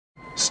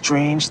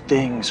Strange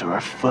things are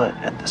afoot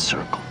at the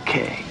Circle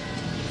K.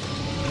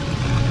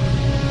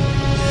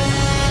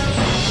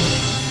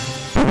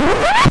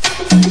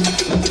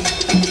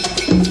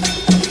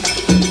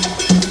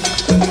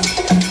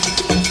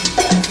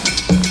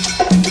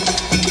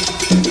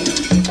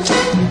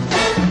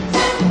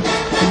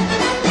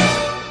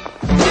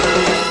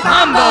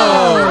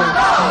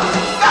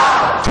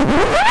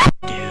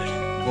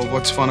 Well,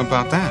 what's fun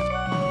about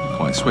that?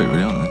 Quite sweet,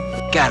 really, aren't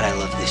they? God, I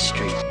love this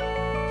street.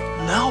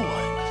 Now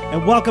what?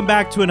 And welcome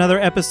back to another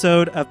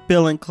episode of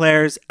Bill and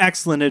Claire's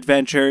Excellent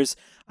Adventures.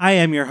 I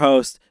am your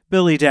host,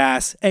 Billy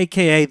Dass,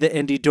 a.k.a. the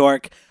Indie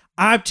Dork.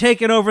 I'm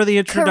taking over the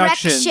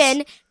introductions.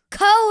 Correction,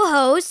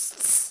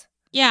 co-hosts.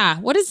 Yeah,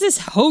 what is this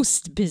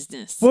host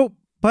business? Well,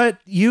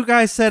 but you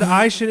guys said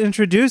I should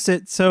introduce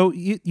it, so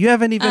you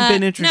haven't even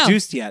been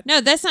introduced yet.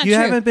 No, that's not true. You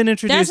haven't been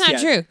introduced yet.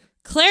 That's not true.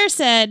 Claire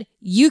said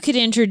you could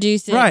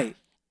introduce it. Right.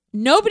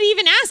 Nobody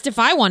even asked if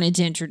I wanted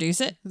to introduce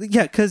it.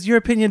 Yeah, because your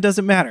opinion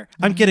doesn't matter.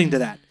 I'm getting to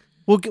that.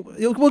 We'll get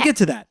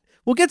to that.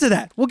 We'll get to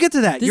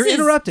that. You're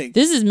interrupting.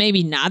 This is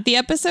maybe not the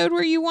episode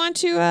where you want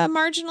to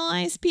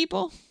marginalize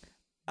people.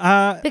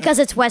 Because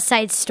it's West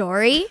Side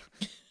Story.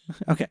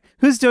 Okay.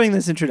 Who's doing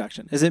this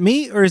introduction? Is it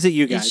me or is it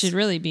you guys? It should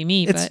really be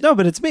me. It's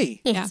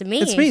me. It's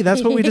me. It's me.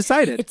 That's what we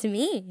decided. It's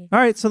me. All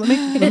right. So let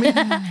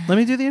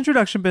me do the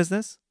introduction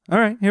business. All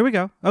right. Here we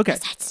go. Okay.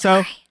 West Side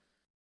Story. So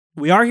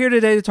we are here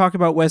today to talk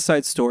about West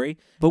Side Story,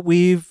 but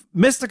we've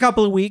missed a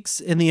couple of weeks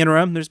in the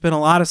interim. There's been a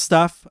lot of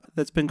stuff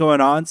that's been going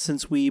on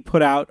since we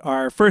put out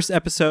our first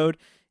episode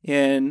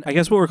in, I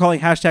guess, what we're calling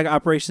hashtag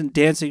Operation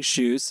Dancing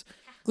Shoes.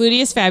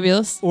 Gluteus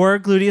Fabulous. Or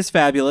Gluteus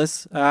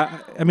Fabulous.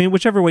 I mean,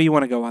 whichever way you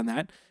want to go on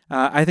that.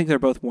 I think they're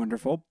both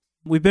wonderful.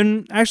 We've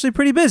been actually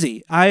pretty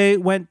busy. I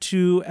went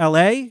to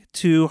LA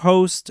to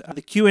host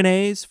the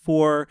Q&As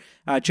for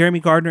Jeremy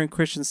Gardner and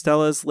Christian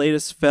Stella's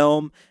latest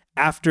film,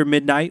 After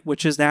Midnight,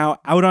 which is now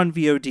out on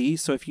VOD.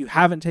 So if you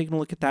haven't taken a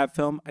look at that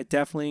film, I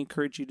definitely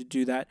encourage you to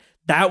do that.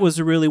 That was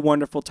a really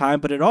wonderful time,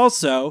 but it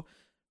also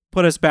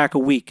put us back a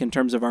week in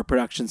terms of our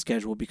production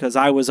schedule because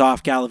I was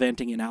off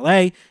gallivanting in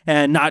LA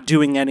and not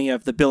doing any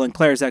of the Bill and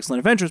Claire's Excellent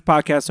Adventures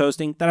podcast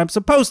hosting that I'm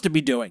supposed to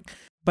be doing.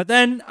 But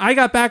then I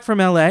got back from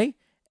LA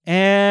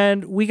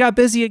and we got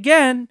busy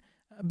again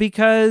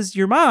because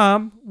your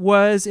mom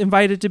was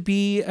invited to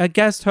be a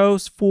guest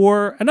host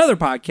for another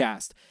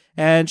podcast.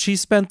 And she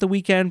spent the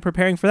weekend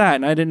preparing for that.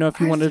 And I didn't know if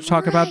you wanted to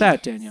talk about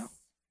that, Danielle.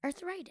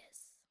 Arthritis.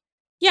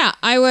 Yeah,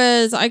 I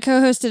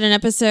co-hosted an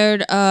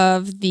episode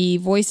of the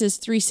Voices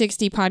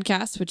 360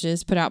 podcast, which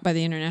is put out by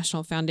the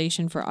International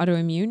Foundation for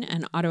Autoimmune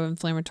and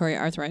Autoinflammatory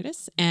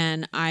Arthritis.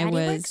 And Daddy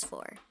works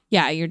for.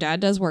 Yeah, your dad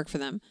does work for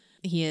them.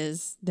 He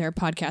is their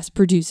podcast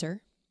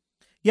producer.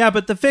 Yeah,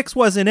 but the fix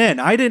wasn't in.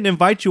 I didn't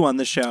invite you on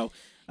the show.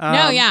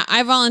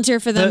 I volunteer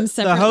for them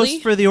separately. The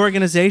host for the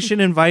organization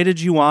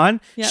invited you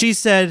on. Yep. She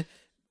said,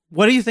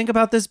 "What do you think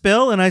about this,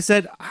 Bill?" And I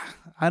said,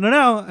 "I don't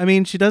know. I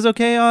mean, she does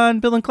okay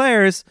on Bill and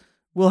Claire's.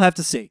 We'll have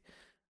to see."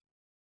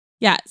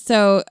 Yeah,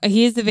 so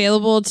he is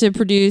available to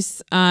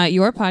produce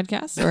your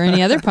podcast or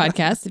any other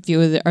podcast if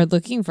you are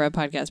looking for a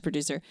podcast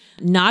producer.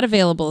 Not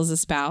available as a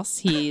spouse.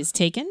 He's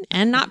taken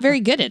and not very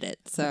good at it.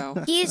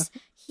 So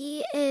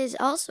He is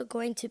also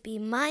going to be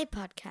my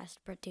podcast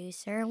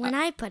producer when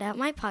I put out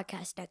my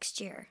podcast next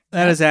year.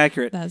 That is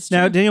accurate. That's true.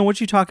 Now, Daniel, what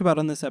did you talk about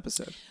on this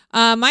episode?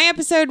 My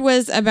episode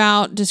was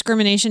about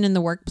discrimination in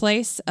the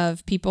workplace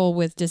of people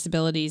with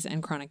disabilities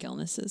and chronic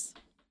illnesses.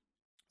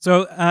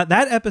 So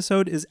that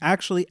episode is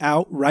actually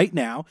out right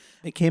now.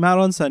 It came out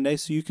on Sunday,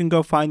 so you can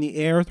go find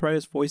the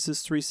Arthritis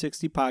Voices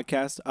 360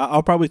 podcast.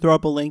 I'll probably throw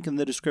up a link in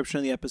the description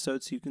of the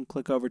episode so you can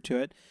click over to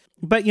it.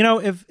 But, you know,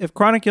 if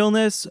chronic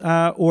illness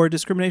or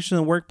discrimination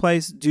in the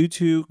workplace due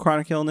to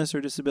chronic illness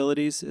or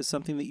disabilities is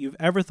something that you've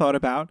ever thought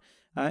about,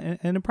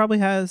 and it probably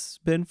has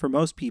been for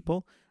most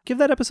people, give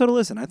that episode a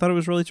listen. I thought it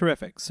was really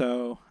terrific.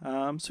 So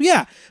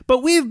yeah.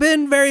 But we've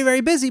been very,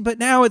 very busy, but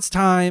now it's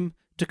time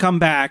to come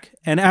back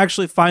and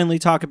actually finally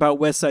talk about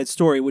West Side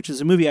Story, which is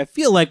a movie I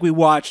feel like we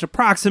watched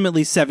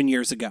approximately 7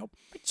 years ago.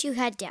 But you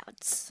had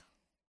doubts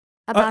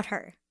about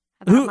her,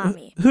 about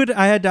Mommy.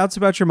 I had doubts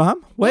about your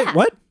mom? Wait, Yeah.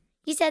 what?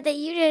 You said that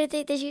you didn't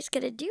think that she was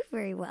going to do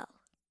very well.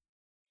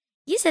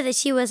 You said that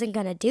she wasn't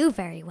going to do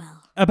very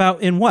well.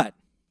 About in what?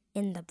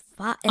 On the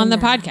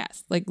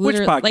podcast. Like Which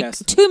literally, podcast? like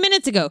 2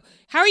 minutes ago.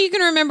 How are you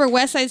going to remember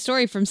West Side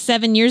Story from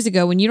 7 years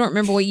ago when you don't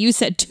remember what you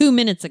said 2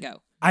 minutes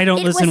ago? I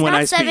don't listen when I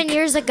It was not speak. 7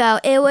 years ago.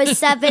 It was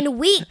 7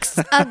 weeks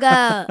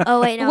ago.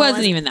 Oh, wait, no. It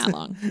wasn't even that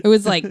long. It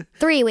was like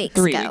 3 weeks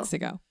 3 ago. weeks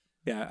ago.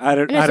 Yeah, I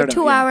don't And it was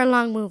know. a 2-hour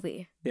long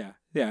movie. Yeah,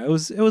 it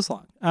was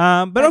long.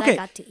 But okay. I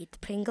got to eat the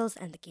Pringles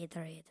and the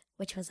Gatorade,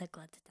 which was a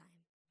good time.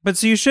 But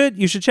so you should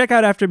check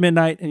out After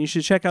Midnight, and you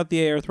should check out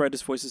the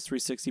Arthritis Voices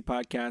 360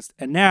 podcast.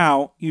 And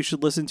now you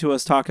should listen to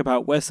us talk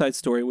about West Side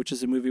Story, which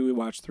is a movie we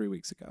watched 3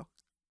 weeks ago.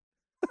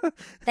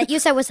 That you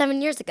said was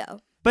 7 years ago.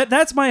 But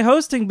that's my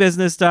hosting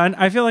business done.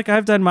 I feel like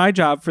I've done my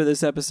job for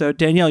this episode.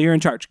 Danielle, you're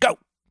in charge. Go.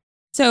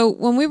 So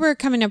when we were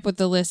coming up with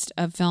the list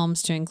of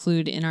films to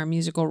include in our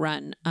musical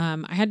run,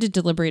 I had to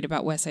deliberate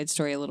about West Side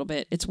Story a little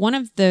bit. It's one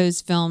of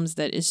those films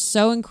that is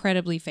so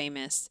incredibly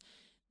famous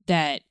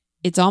that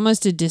it's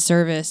almost a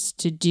disservice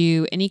to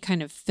do any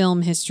kind of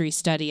film history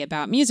study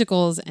about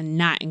musicals and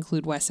not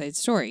include West Side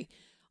Story.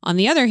 On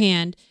the other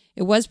hand,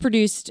 it was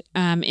produced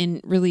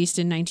and released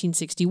in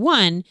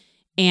 1961,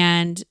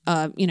 and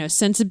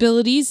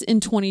sensibilities in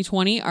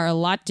 2020 are a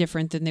lot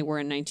different than they were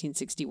in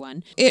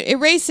 1961. It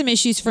raised some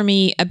issues for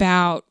me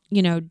about,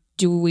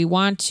 do we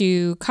want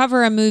to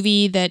cover a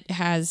movie that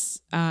has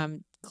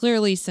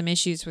clearly some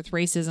issues with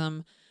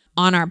racism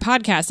on our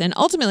podcast? And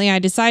ultimately, I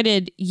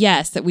decided,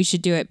 yes, that we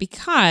should do it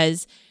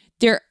because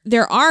there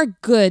are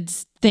good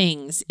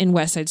things in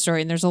West Side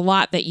Story, and there's a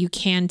lot that you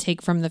can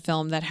take from the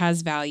film that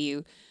has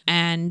value.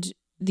 And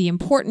the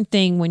important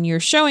thing when you're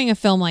showing a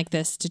film like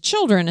this to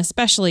children,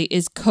 especially,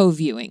 is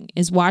co-viewing,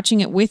 is watching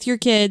it with your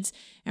kids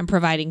and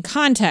providing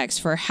context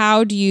for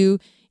how do you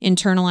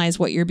internalize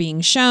what you're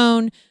being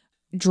shown,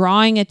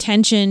 drawing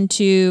attention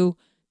to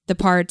the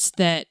parts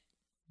that,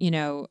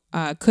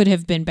 could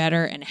have been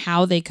better and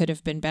how they could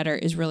have been better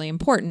is really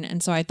important.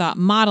 And so I thought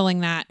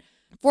modeling that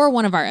for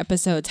one of our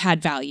episodes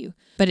had value.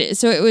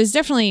 So it was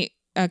definitely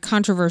a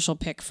controversial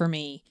pick for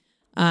me.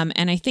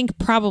 And I think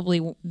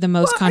probably the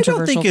most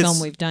controversial film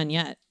we've done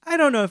yet. I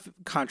don't know if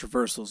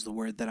controversial is the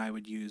word that I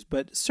would use,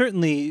 but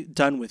certainly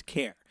done with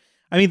care.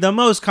 I mean, the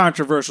most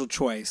controversial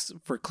choice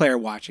for Claire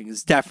watching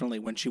is definitely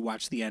when she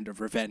watched the end of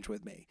Revenge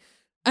with Me.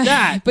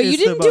 But you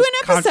didn't do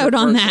an episode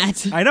on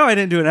that. I know I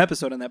didn't do an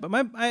episode on that, but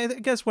I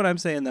guess what I'm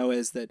saying, though,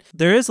 is that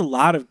there is a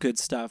lot of good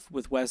stuff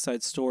with West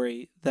Side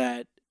Story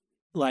that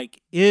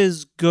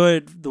is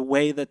good the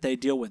way that they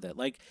deal with it.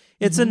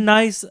 It's a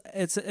nice,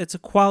 it's a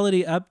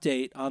quality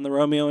update on the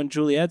Romeo and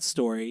Juliet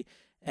story,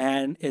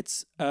 and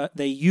it's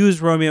they use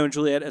Romeo and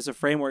Juliet as a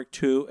framework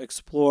to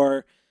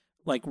explore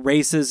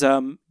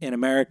racism in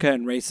America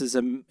and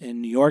racism in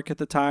New York at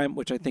the time,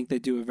 which I think they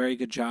do a very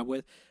good job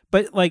with.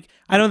 But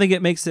I don't think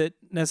it makes it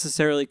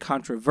necessarily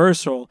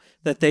controversial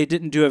that they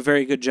didn't do a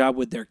very good job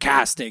with their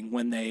casting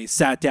when they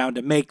sat down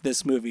to make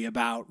this movie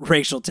about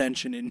racial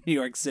tension in New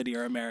York City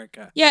or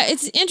America. Yeah,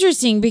 it's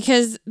interesting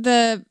because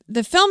the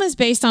film is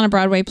based on a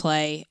Broadway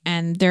play,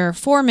 and there are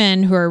 4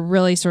 men who are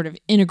really sort of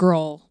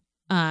integral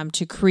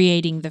to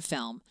creating the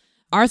film.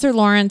 Arthur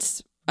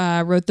Lawrence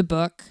wrote the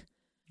book.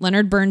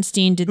 Leonard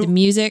Bernstein did the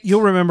music.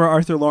 You'll remember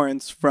Arthur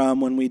Lawrence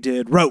from when we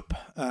did Rope.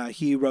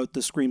 He wrote the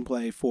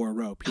screenplay for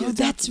Rope.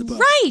 That's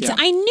right. Yeah.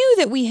 I knew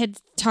that we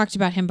had talked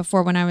about him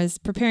before when I was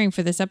preparing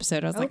for this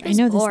episode. I was I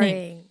know this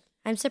name.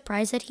 I'm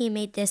surprised that he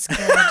made this good.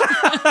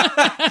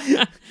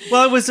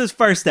 Well, it was his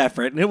first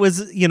effort, and it was,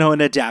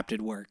 an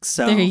adapted work.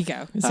 So there you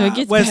go. So it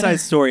gets West better.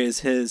 Side Story is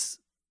his,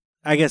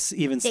 I guess,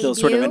 even still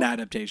sort of an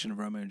adaptation of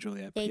Romeo and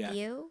Juliet.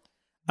 Debut?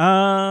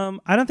 Yeah.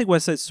 I don't think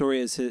West Side Story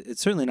is his,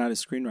 it's certainly not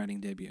his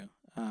screenwriting debut.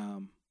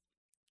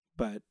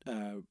 But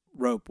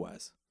Rope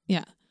was.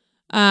 Yeah.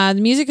 The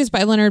music is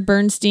by Leonard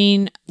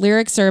Bernstein.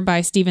 Lyrics are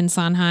by Stephen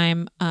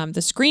Sondheim.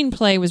 The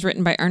screenplay was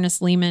written by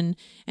Ernest Lehman,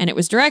 and it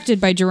was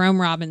directed by Jerome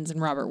Robbins and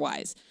Robert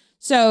Wise.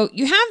 So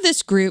you have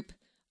this group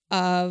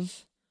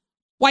of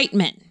white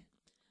men.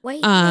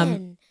 White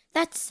men.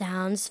 That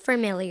sounds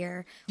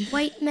familiar.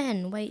 White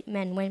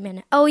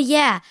men. Oh,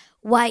 yeah.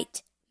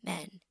 White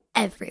men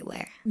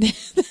everywhere.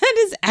 That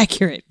is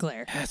accurate,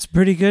 Claire. It's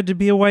pretty good to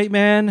be a white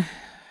man.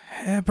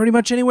 Pretty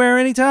much anywhere,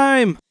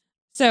 anytime.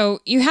 So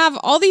you have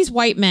all these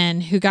white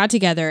men who got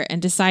together and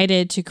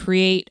decided to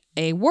create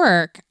a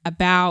work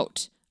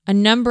about a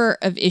number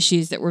of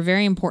issues that were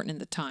very important at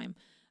the time.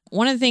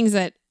 One of the things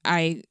that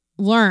I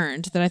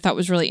learned that I thought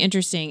was really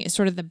interesting is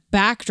sort of the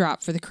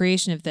backdrop for the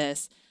creation of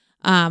this.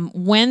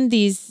 When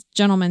these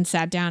gentlemen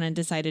sat down and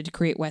decided to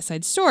create West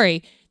Side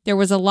Story, there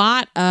was a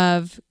lot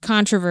of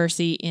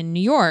controversy in New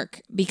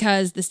York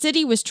because the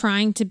city was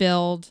trying to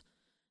build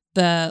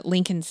the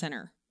Lincoln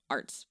Center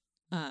Arts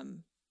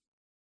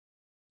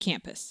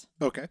campus.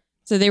 Okay.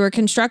 So they were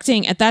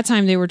constructing, at that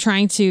time, they were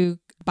trying to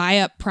buy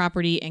up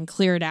property and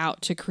clear it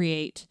out to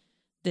create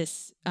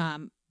this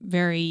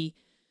very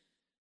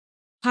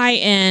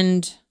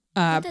high-end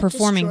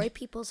performing. Destroy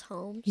people's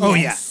homes. Oh,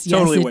 yes, yeah.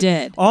 Totally yes, it would.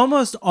 did.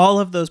 Almost all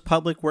of those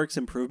public works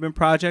improvement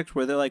projects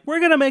where they're like, we're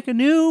going to make a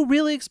new,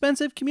 really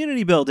expensive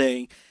community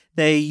building.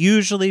 They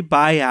usually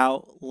buy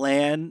out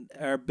land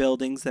or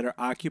buildings that are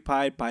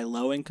occupied by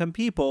low-income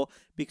people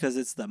because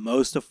it's the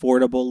most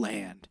affordable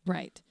land.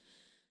 Right.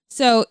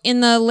 So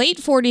in the late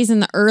 40s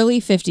and the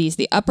early 50s,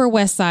 the Upper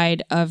West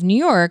Side of New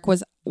York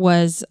was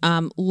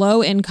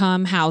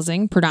low-income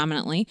housing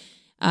predominantly,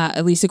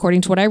 at least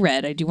according to what I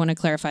read. I do want to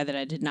clarify that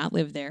I did not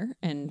live there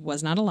and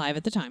was not alive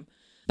at the time.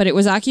 But it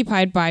was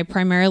occupied by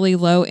primarily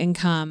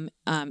low-income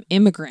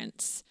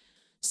immigrants.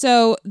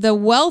 So the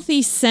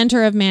wealthy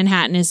center of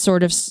Manhattan is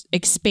sort of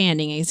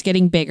expanding. It's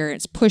getting bigger.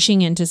 It's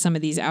pushing into some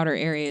of these outer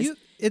areas.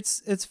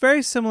 It's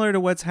very similar to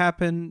what's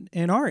happened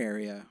in our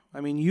area. I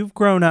mean, you've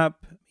grown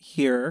up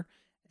here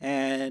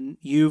and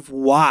you've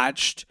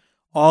watched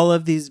all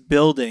of these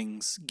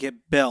buildings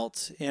get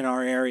built in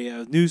our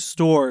area, new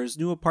stores,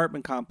 new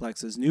apartment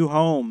complexes, new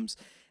homes,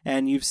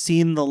 and you've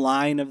seen the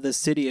line of the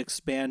city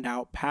expand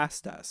out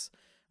past us.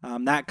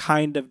 That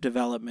kind of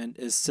development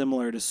is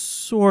similar to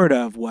sort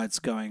of what's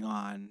going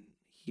on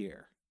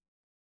here.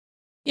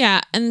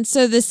 Yeah, and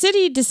so the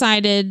city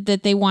decided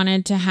that they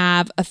wanted to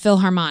have a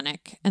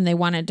Philharmonic, and they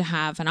wanted to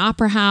have an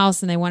opera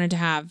house, and they wanted to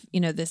have,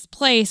 this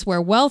place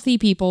where wealthy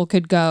people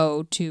could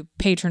go to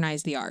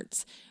patronize the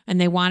arts. And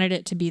they wanted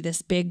it to be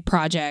this big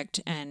project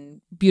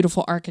and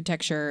beautiful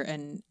architecture.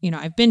 And,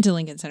 I've been to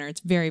Lincoln Center. It's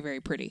very, very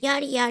pretty.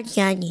 Yada, yada,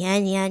 yada,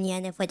 yada, yada,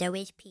 yada, for the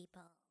rich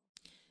people.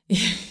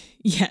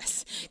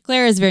 Yes.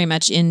 Claire is very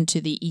much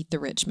into the eat the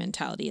rich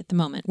mentality at the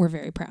moment. We're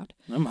very proud.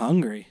 I'm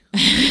hungry.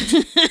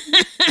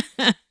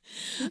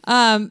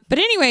 But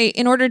anyway,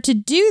 in order to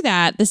do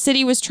that, the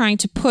city was trying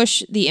to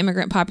push the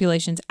immigrant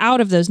populations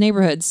out of those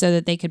neighborhoods so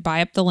that they could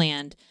buy up the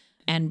land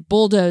and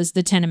bulldoze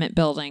the tenement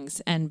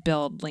buildings and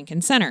build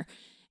Lincoln Center.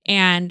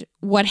 And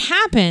what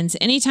happens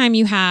anytime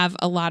you have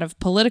a lot of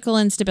political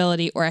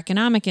instability or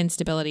economic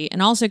instability,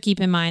 and also keep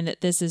in mind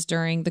that this is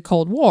during the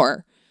Cold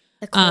War.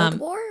 The Cold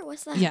War?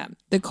 What's that? Yeah.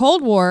 The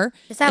Cold War.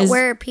 Is that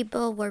where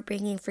people were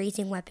bringing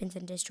freezing weapons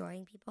and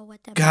destroying people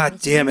with them? God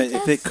damn it.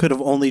 If it could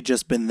have only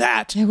just been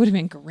that. That would have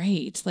been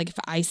great. Like if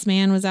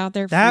Iceman was out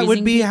there that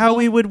would be people. How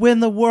we would win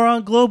the war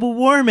on global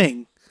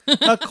warming.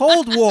 A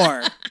Cold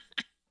War.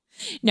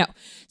 No.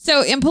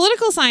 So in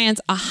political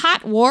science, a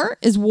hot war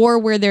is war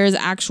where there is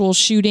actual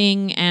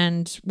shooting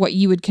and what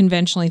you would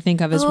conventionally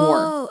think of as war.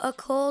 Oh, a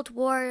Cold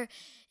War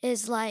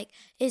is like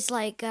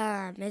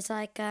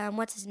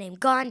what's his name?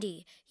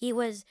 Gandhi. He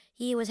was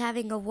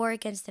having a war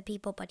against the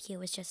people, but he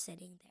was just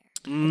sitting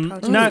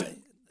there.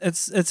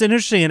 It's an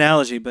interesting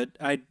analogy, but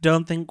I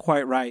don't think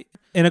quite right.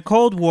 In a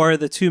Cold War,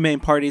 the two main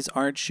parties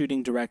aren't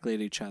shooting directly at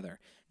each other.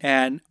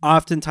 And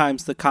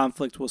oftentimes the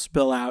conflict will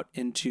spill out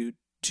into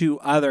two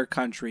other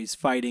countries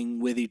fighting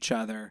with each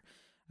other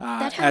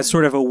as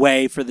sort of a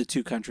way for the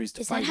two countries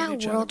to fight with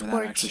each other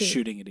without actually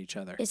shooting at each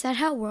other. Is that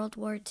how World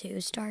War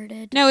II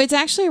started? No, it's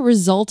actually a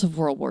result of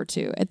World War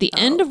II. At the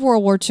end of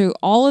World War II,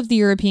 all of the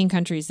European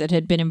countries that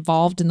had been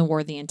involved in the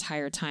war the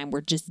entire time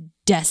were just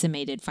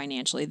decimated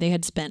financially. They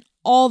had spent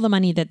all the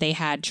money that they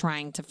had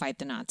trying to fight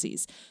the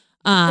Nazis.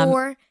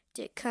 Or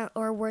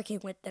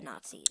working with the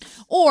Nazis.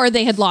 Or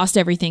they had lost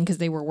everything because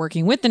they were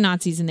working with the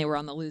Nazis and they were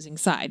on the losing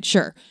side.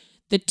 Sure.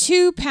 The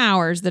two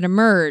powers that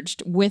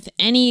emerged with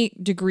any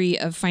degree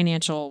of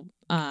financial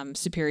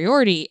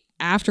superiority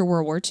after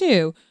World War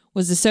II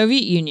was the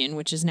Soviet Union,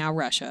 which is now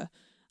Russia,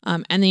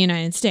 and the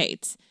United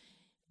States.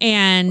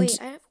 And wait,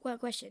 I have one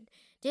question.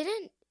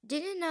 Didn't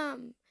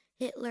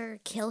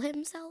Hitler kill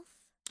himself?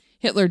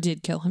 Hitler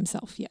did kill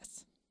himself,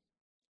 yes.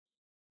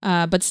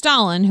 But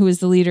Stalin, who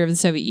was the leader of the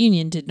Soviet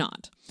Union, did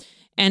not.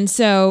 And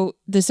so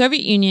the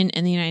Soviet Union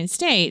and the United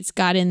States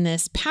got in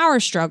this power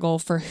struggle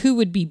for who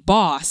would be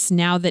boss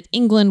now that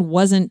England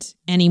wasn't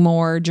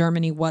anymore,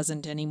 Germany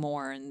wasn't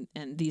anymore, and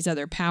these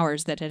other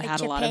powers that had like had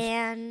Japan. a lot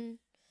of...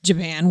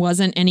 Japan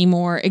wasn't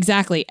anymore.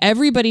 Exactly.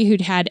 Everybody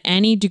who'd had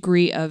any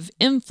degree of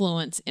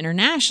influence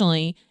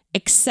internationally,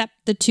 except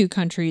the two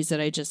countries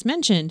that I just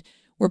mentioned,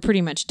 were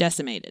pretty much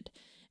decimated.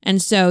 And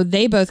so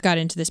they both got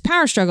into this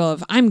power struggle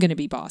of, I'm going to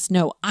be boss.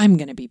 No, I'm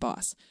going to be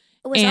boss.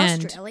 Was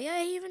Australia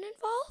even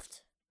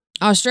involved?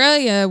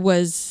 Australia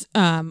was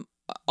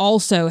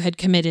also had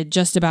committed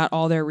just about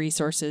all their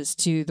resources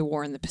to the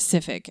war in the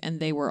Pacific, and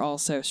they were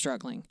also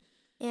struggling.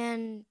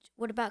 And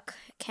what about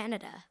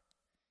Canada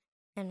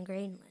and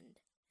Greenland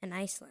and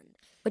Iceland?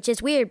 Which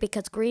is weird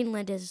because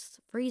Greenland is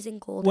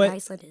freezing cold and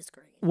Iceland is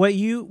green. What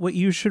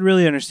you should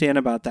really understand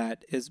about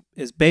that is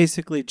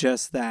basically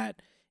just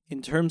that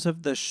in terms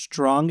of the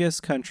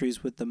strongest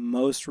countries with the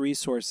most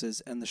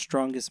resources and the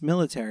strongest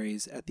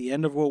militaries at the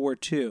end of World War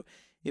II,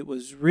 it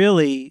was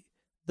really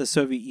the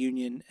Soviet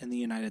Union and the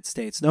United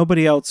States.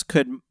 Nobody else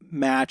could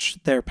match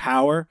their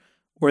power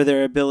or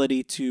their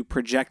ability to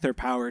project their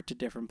power to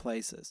different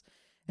places.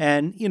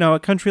 And, a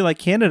country like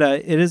Canada,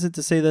 it isn't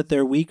to say that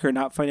they're weak or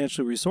not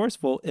financially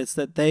resourceful. It's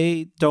that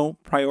they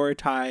don't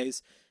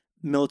prioritize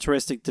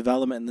militaristic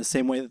development in the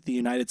same way that the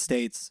United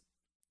States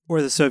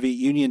or the Soviet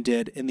Union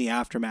did in the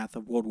aftermath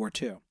of World War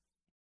II.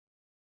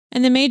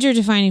 And the major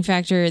defining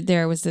factor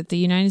there was that the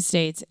United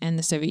States and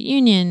the Soviet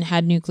Union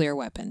had nuclear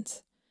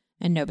weapons,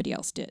 and nobody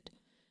else did.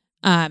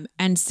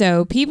 And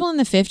so people in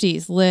the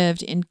 50s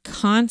lived in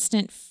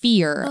constant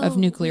fear of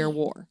nuclear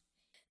war.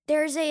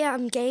 There's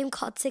a game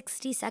called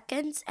 60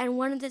 Seconds, and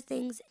one of the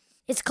things,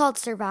 it's called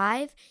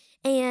Survive,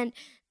 and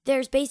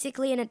there's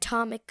basically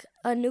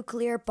a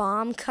nuclear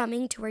bomb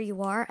coming to where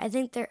you are. I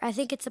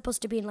think it's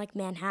supposed to be in like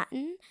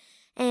Manhattan,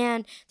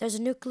 and there's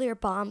a nuclear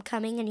bomb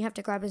coming, and you have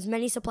to grab as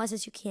many supplies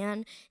as you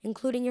can,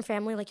 including your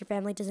family. Like your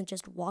family doesn't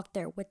just walk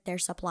there with their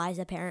supplies,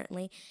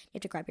 apparently. You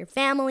have to grab your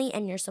family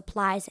and your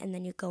supplies, and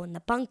then you go in the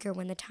bunker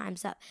when the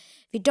time's up.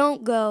 If you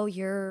don't go,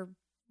 you're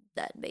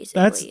dead,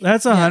 basically.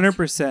 That's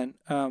 100%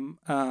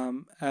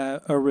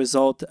 a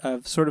result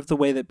of sort of the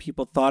way that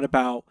people thought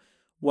about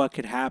what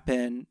could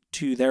happen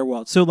to their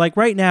world. So like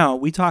right now,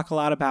 we talk a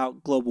lot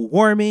about global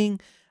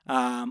warming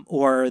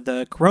or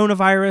the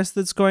coronavirus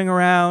that's going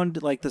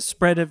around, like the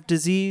spread of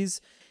disease.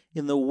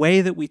 In the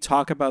way that we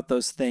talk about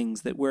those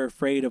things, that we're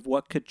afraid of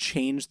what could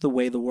change the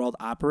way the world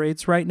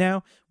operates right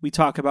now, we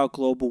talk about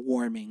global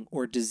warming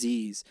or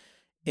disease.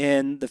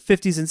 In the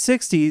 50s and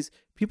 60s,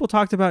 people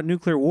talked about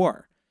nuclear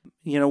war.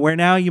 You know, where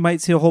now you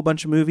might see a whole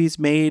bunch of movies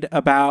made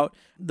about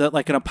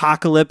like an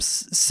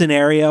apocalypse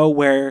scenario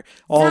where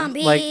all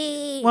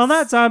Zombies. well,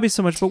 not zombies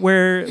so much, but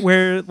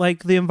where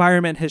like the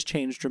environment has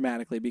changed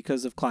dramatically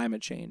because of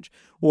climate change,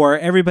 or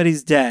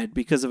everybody's dead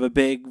because of a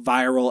big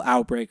viral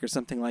outbreak or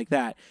something like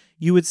that.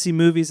 You would see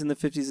movies in the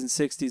 50s and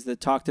 60s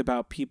that talked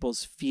about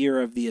people's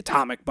fear of the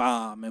atomic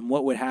bomb and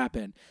what would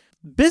happen.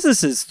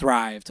 Businesses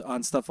thrived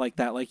on stuff like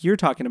that, like you're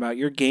talking about,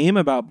 your game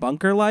about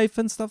bunker life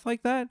and stuff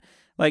like that.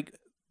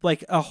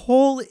 Like a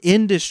whole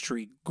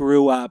industry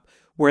grew up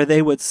where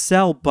they would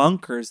sell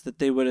bunkers that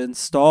they would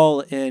install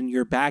in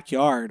your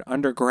backyard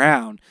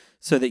underground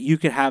so that you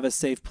could have a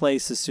safe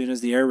place as soon as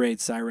the air raid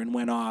siren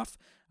went off,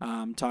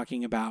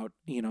 talking about,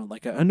 you know,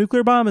 like a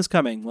nuclear bomb is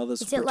coming. Well,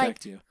 this will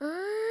protect you.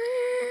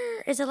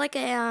 Is it like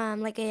a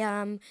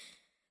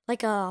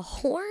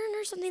horn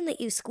or something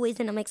that you squeeze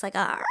and it makes like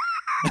a...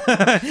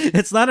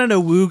 It's not an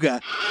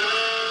awooga.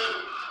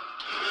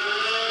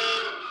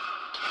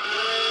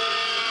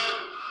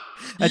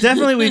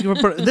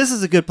 This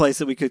is a good place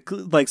that we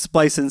could like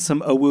splice in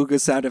some awooga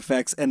sound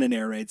effects and an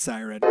air raid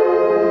siren.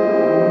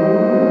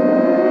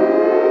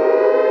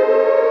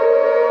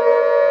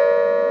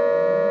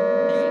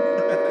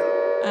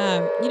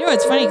 You know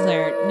what's funny,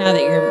 Claire, now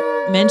that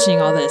you're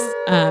mentioning all this,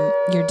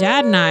 your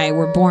dad and I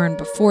were born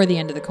before the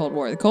end of the Cold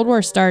War. The Cold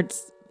War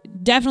starts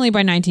definitely by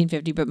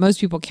 1950, but most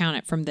people count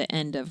it from the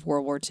end of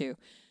World War II.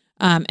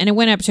 And it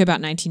went up to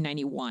about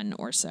 1991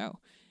 or so.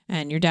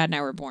 And your dad and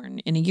I were born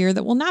in a year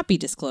that will not be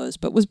disclosed,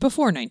 but was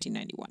before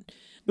 1991.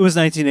 It was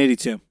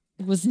 1982.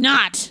 It was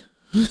not.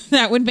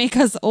 That would make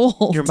us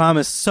old. Your mom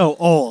is so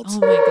old. Oh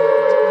my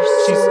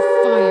God. She's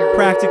so fired.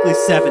 Practically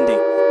 70.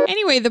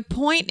 Anyway, the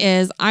point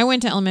is, I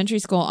went to elementary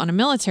school on a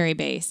military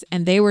base,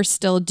 and they were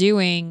still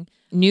doing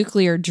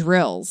nuclear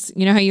drills.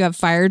 You know how you have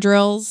fire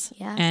drills?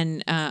 Yeah.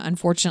 And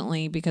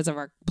unfortunately, because of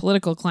our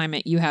political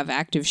climate, you have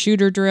active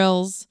shooter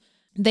drills.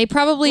 They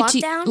probably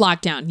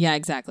lockdown. Yeah,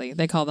 exactly.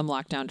 They call them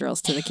lockdown drills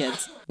to the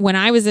kids. When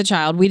I was a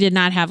child, we did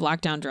not have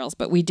lockdown drills,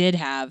 but we did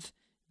have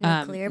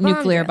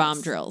nuclear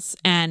bomb drills.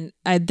 And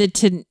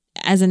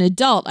as an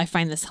adult, I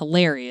find this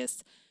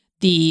hilarious.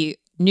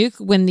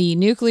 When the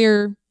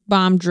nuclear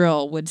bomb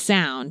drill would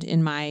sound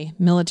in my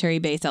military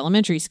base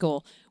elementary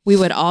school, we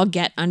would all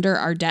get under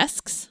our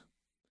desks.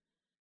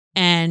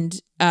 And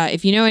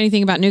if you know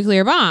anything about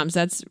nuclear bombs,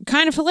 that's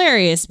kind of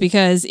hilarious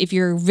because if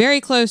you're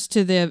very close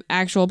to the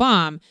actual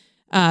bomb,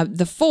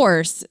 the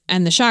force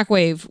and the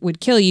shockwave would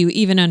kill you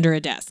even under a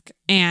desk.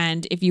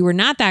 And if you were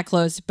not that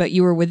close, but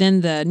you were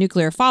within the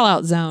nuclear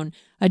fallout zone,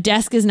 a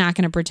desk is not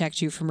going to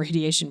protect you from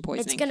radiation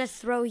poisoning. It's going to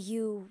throw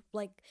you,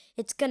 like,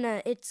 it's going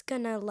to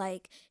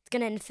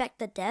infect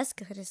the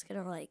desk and it's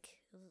going to, like...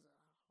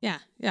 Yeah,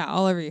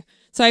 all over you.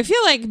 So I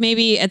feel like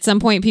maybe at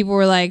some point people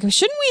were like,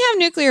 shouldn't we have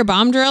nuclear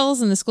bomb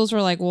drills? And the schools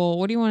were like, well,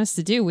 what do you want us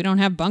to do? We don't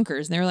have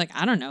bunkers. And they were like,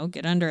 I don't know,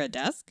 get under a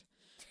desk.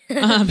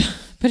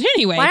 But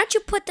anyway. Why don't you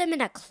put them in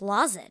a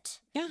closet?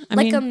 Yeah, I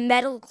mean, a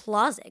metal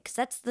closet, because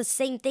that's the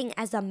same thing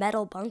as a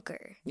metal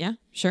bunker. Yeah,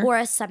 sure. Or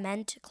a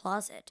cement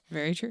closet.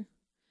 Very true.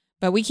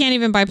 But we can't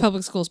even buy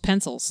public schools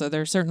pencils, so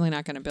they're certainly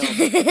not going to build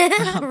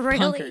really?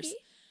 bunkers.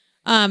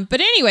 But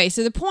anyway,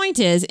 so the point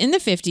is, in the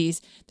 50s,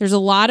 there's a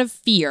lot of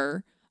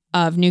fear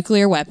of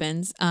nuclear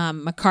weapons.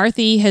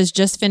 McCarthy has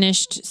just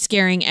finished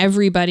scaring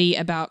everybody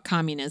about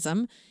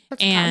communism.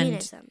 What's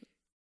communism?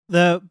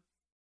 The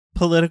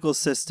political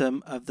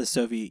system of the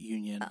Soviet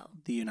Union,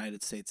 the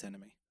United States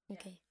enemy.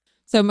 Okay.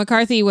 So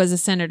McCarthy was a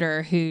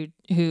senator who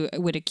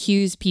would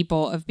accuse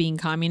people of being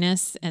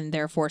communists and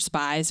therefore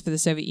spies for the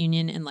Soviet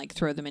Union and like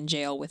throw them in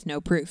jail with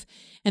no proof.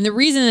 And the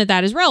reason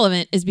that is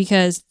relevant is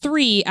because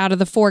 3 out of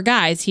the 4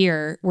 guys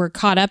here were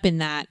caught up in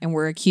that and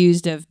were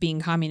accused of being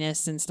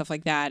communists and stuff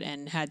like that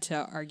and had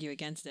to argue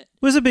against it.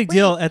 It was a big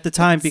deal at the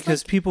time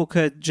because people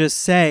could just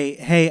say,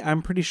 hey,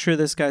 I'm pretty sure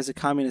this guy's a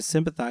communist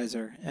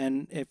sympathizer.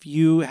 And if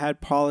you had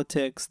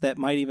politics that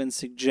might even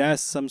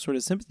suggest some sort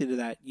of sympathy to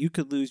that, you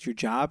could lose your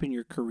job and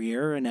your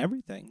career and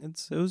everything.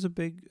 It was a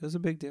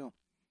big deal.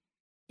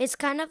 It's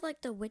kind of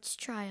like the witch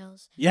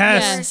trials.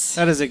 Yes.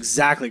 That is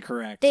exactly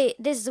correct.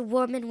 This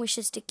woman was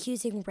just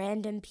accusing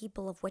random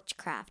people of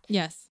witchcraft.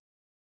 Yes.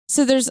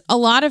 So there's a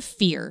lot of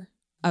fear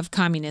of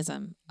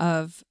communism,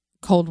 of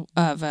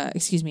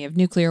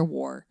nuclear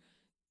war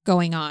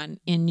going on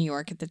in New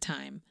York at the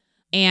time.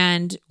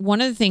 And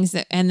one of the things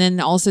and then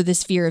also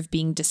this fear of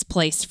being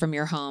displaced from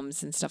your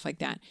homes and stuff like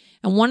that.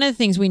 And one of the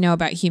things we know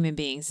about human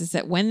beings is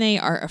that when they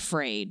are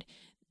afraid,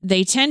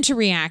 they tend to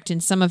react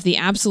in some of the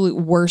absolute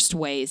worst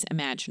ways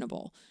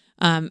imaginable.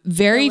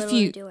 Very few. They'll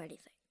literally do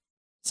anything.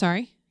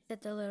 Sorry?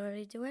 That they'll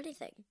literally do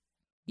anything.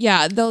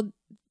 Yeah,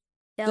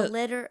 They'll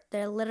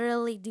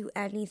literally do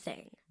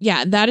anything.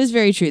 Yeah, that is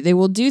very true. They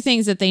will do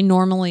things that they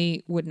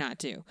normally would not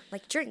do.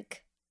 Like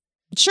drink.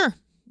 Sure.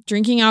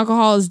 Drinking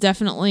alcohol is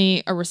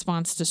definitely a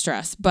response to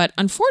stress. But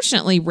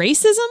unfortunately,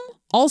 racism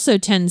also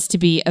tends to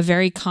be a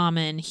very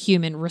common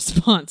human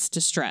response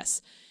to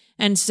stress.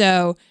 And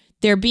so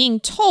they're being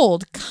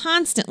told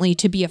constantly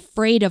to be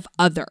afraid of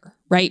other,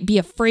 right? Be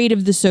afraid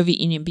of the Soviet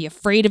Union, be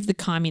afraid of the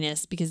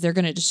communists because they're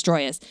going to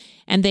destroy us.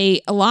 And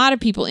a lot of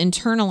people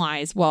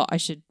internalize, well, I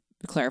should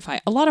clarify,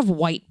 a lot of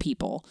white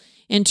people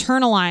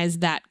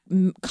internalize that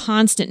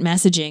constant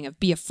messaging of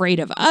be afraid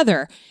of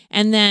other,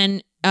 and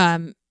then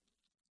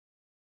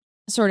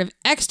sort of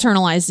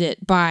externalized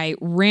it by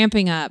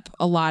ramping up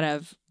a lot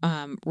of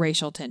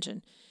racial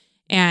tension.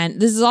 And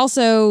this is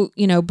also,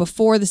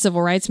 before the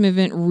civil rights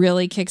movement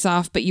really kicks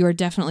off, but you are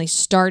definitely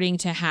starting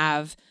to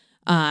have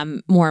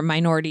more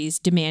minorities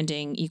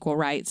demanding equal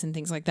rights and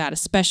things like that,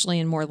 especially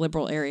in more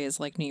liberal areas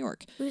like New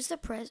York. Who's the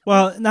president?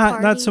 Well,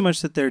 not so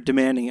much that they're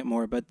demanding it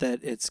more, but that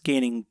it's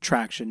gaining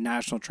traction,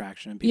 national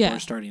traction, and people are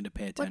starting to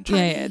pay attention.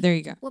 Yeah, there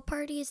you go. What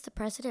party is the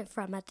president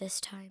from at this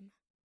time?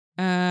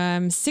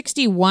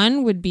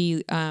 61 would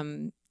be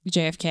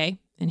JFK,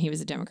 and he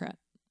was a Democrat.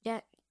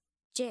 Yeah,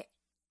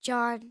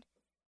 John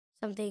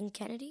something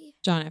Kennedy?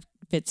 John F.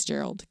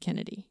 Fitzgerald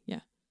Kennedy,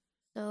 yeah.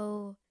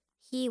 So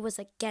he was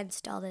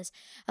against all this.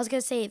 I was going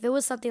to say, if it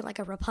was something like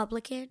a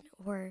Republican,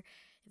 or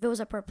if it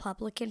was a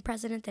Republican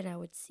president, then I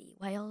would see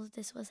why all of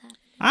this was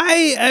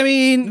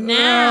happening.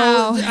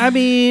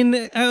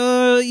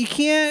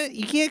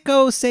 You can't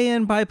go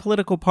saying by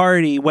political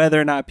party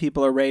whether or not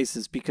people are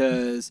racist,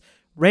 because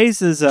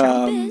racism...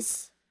 Trump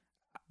is.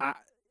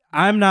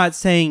 I'm not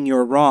saying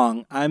you're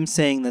wrong. I'm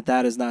saying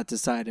that is not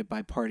decided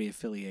by party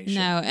affiliation.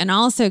 No, and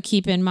also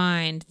keep in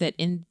mind that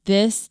in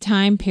this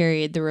time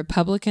period, the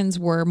Republicans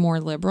were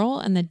more liberal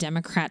and the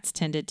Democrats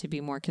tended to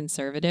be more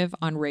conservative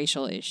on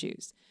racial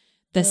issues.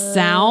 The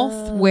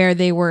South, where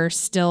they were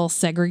still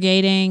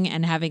segregating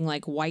and having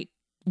like white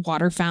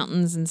water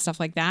fountains and stuff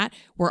like that,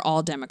 were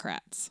all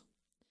Democrats.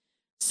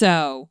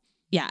 So,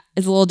 yeah,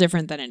 it's a little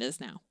different than it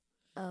is now.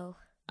 Oh.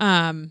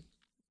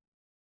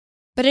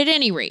 But at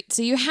any rate,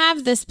 so you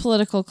have this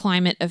political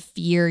climate of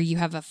fear. You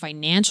have a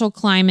financial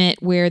climate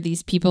where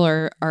these people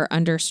are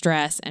under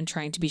stress and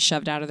trying to be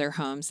shoved out of their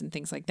homes and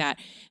things like that.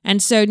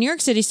 And so New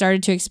York City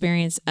started to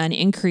experience an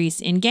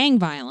increase in gang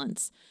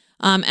violence.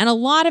 And a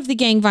lot of the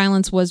gang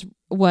violence was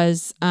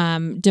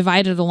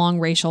divided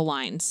along racial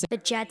lines. The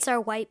Jets are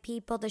white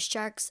people. The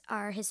Sharks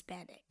are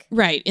Hispanic.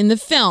 Right. In the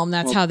film,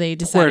 that's how they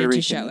decided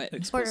to show it.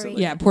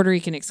 Exclusively. Puerto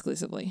Rican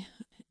exclusively.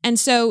 And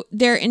so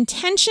their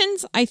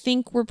intentions, I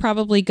think, were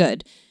probably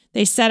good.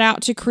 They set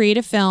out to create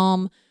a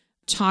film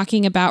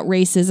talking about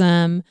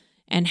racism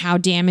and how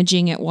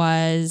damaging it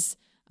was.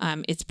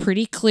 It's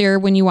pretty clear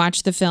when you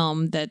watch the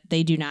film that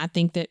they do not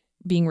think that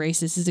being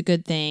racist is a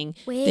good thing.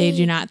 Wait. They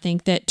do not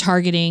think that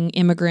targeting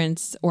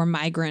immigrants or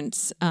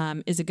migrants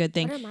is a good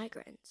thing. What are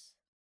migrants?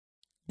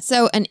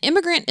 So an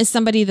immigrant is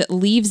somebody that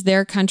leaves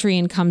their country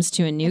and comes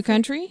to a new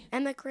country.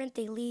 Immigrant,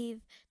 they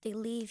leave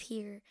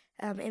here.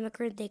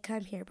 Immigrant, they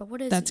come here. But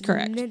what is That's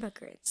correct.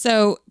 Immigrant?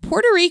 So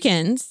Puerto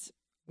Ricans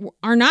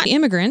are not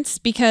immigrants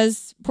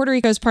because Puerto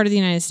Rico is part of the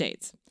United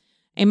States.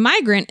 A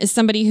migrant is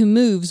somebody who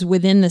moves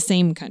within the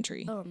same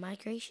country. Oh,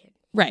 migration.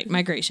 Right,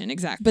 migration,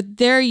 exactly. But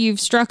there you've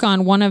struck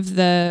on one of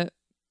the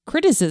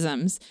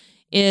criticisms,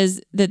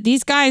 is that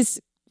these guys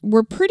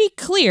were pretty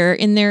clear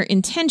in their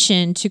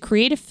intention to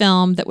create a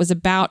film that was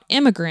about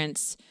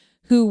immigrants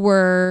who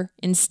were,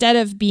 instead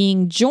of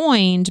being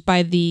joined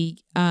by the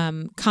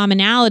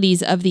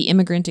commonalities of the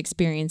immigrant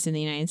experience in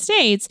the United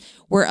States,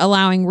 were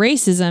allowing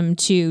racism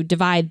to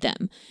divide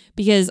them.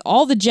 Because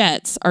all the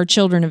Jets are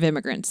children of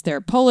immigrants. They're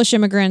Polish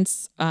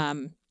immigrants,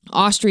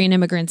 Austrian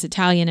immigrants,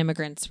 Italian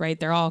immigrants, right?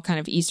 They're all kind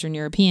of Eastern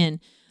European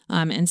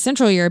and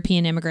Central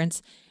European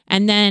immigrants.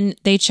 And then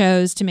they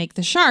chose to make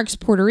the Sharks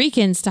Puerto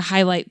Ricans to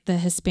highlight the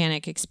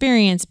Hispanic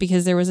experience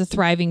because there was a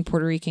thriving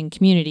Puerto Rican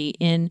community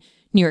in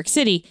New York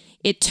City.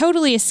 It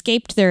totally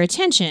escaped their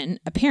attention,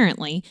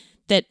 apparently,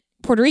 that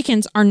Puerto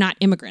Ricans are not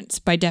immigrants.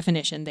 By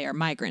definition, they are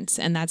migrants.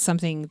 And that's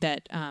something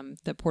that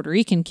the Puerto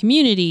Rican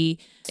community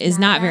is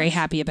not very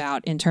happy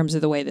about in terms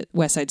of the way that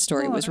West Side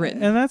Story was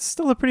written. And that's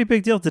still a pretty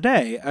big deal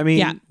today. I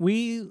mean,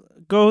 we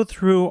go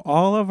through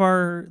all of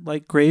our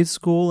grade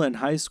school and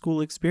high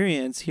school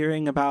experience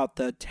hearing about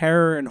the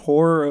terror and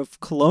horror of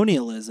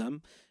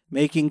colonialism,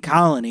 making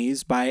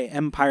colonies by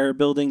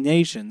empire-building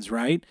nations,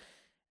 right?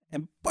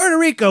 And Puerto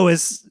Rico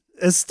is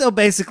still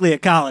basically a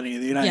colony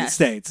of the United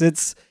States.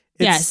 It's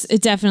yes,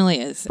 it definitely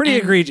is. Pretty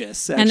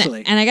egregious,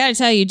 actually. And I got to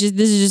tell you, this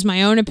is just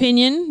my own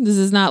opinion. This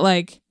is not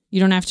like you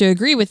don't have to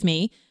agree with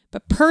me.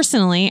 But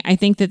personally, I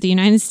think that the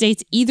United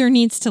States either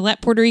needs to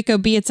let Puerto Rico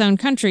be its own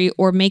country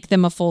or make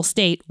them a full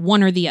state,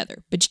 one or the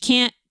other. But you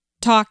can't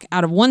talk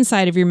out of one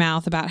side of your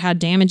mouth about how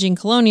damaging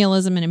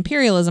colonialism and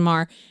imperialism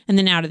are, and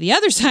then out of the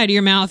other side of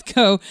your mouth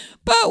go,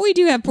 but we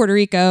do have Puerto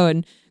Rico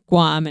and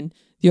Guam and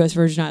the U.S.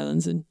 Virgin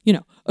Islands and,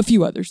 a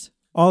few others.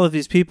 all of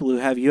these people who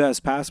have U.S.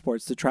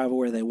 passports to travel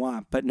where they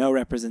want, but no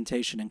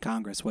representation in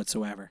Congress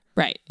whatsoever.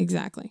 Right,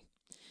 exactly.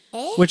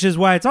 Which is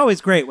why it's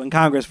always great when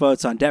Congress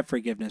votes on debt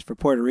forgiveness for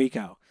Puerto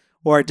Rico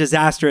or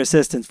disaster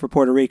assistance for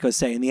Puerto Rico,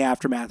 say, in the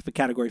aftermath of a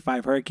Category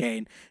 5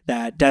 hurricane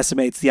that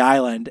decimates the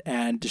island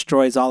and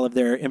destroys all of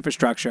their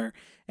infrastructure,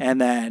 and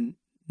then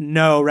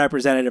no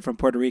representative from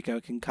Puerto Rico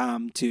can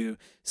come to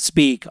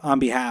speak on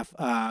behalf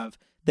of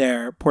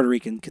their Puerto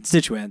Rican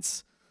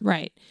constituents.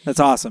 Right. That's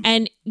awesome.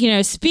 And,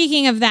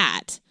 speaking of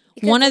that,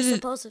 Because one they're of the...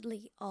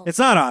 supposedly all. It's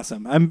not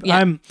awesome. It's No,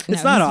 not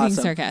he's awesome. being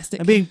sarcastic.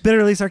 I'm being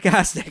bitterly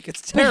sarcastic.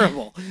 It's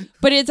terrible.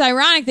 But it's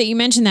ironic that you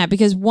mentioned that,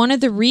 because one of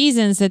the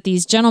reasons that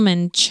these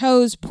gentlemen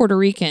chose Puerto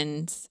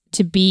Ricans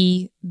to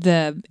be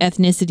the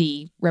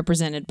ethnicity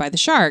represented by the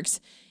Sharks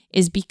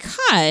is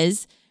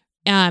because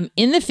in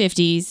the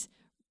 50s,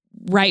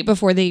 right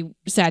before they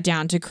sat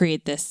down to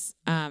create this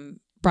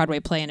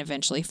Broadway play and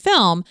eventually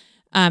film,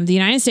 the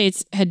United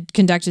States had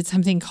conducted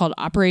something called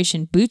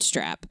Operation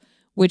Bootstrap,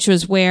 which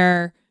was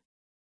where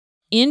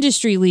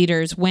industry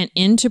leaders went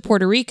into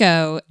Puerto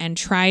Rico and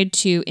tried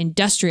to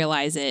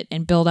industrialize it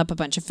and build up a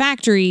bunch of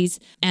factories.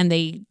 And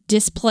they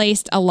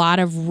displaced a lot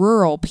of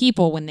rural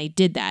people when they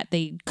did that.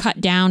 They cut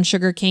down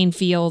sugarcane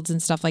fields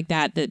and stuff like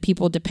that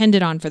people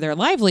depended on for their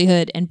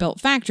livelihood and built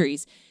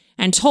factories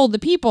and told the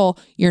people,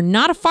 you're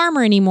not a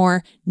farmer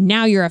anymore.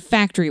 Now you're a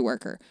factory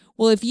worker.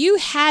 Well, if you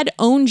had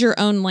owned your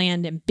own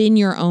land and been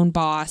your own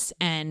boss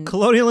and...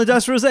 Colonial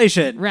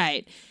industrialization.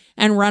 Right.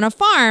 And run a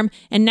farm,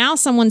 and now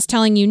someone's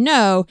telling you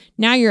no,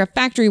 now you're a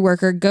factory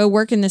worker, go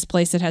work in this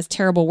place that has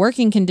terrible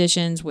working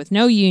conditions with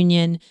no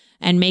union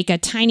and make a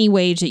tiny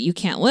wage that you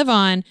can't live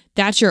on,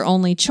 that's your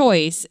only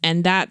choice.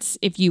 And that's,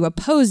 if you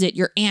oppose it,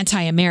 you're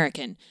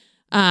anti-American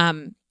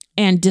and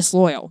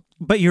disloyal.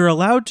 But you're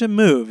allowed to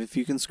move if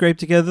you can scrape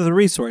together the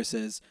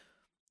resources.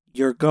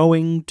 You're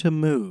going to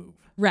move.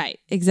 Right,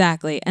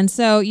 exactly. And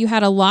so you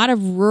had a lot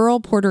of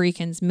rural Puerto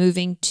Ricans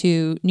moving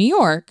to New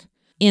York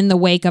in the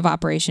wake of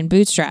Operation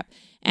Bootstrap.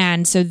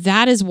 And so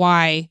that is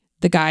why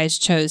the guys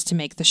chose to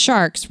make the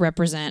Sharks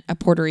represent a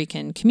Puerto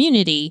Rican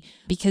community,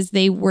 because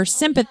they were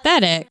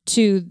sympathetic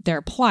to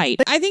their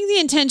plight. I think the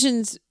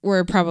intentions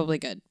were probably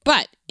good,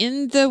 but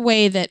in the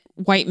way that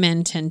white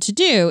men tend to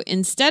do,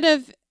 instead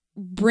of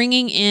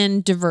bringing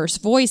in diverse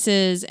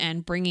voices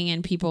and bringing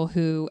in people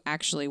who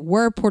actually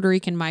were Puerto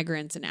Rican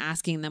migrants and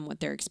asking them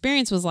what their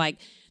experience was like,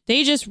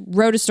 they just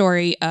wrote a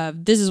story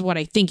of, this is what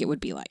I think it would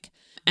be like.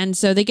 And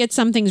so they get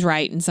some things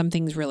right and some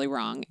things really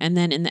wrong. And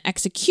then in the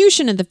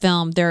execution of the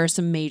film, there are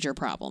some major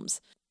problems.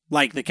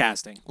 Like the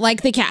casting.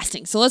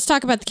 So let's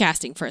talk about the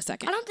casting for a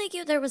second. I don't think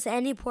there was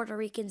any Puerto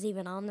Ricans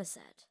even on the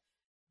set.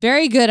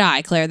 Very good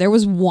eye, Claire. There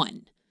was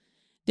one.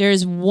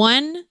 There's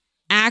one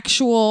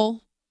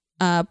actual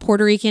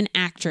Puerto Rican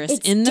actress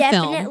in the film.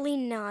 It's definitely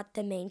not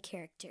the main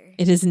character.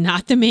 It is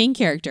not the main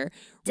character.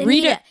 It's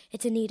Anita.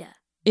 It's Anita.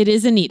 It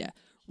is Anita.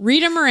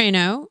 Rita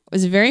Moreno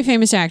was a very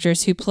famous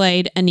actress who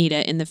played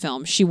Anita in the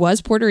film. She was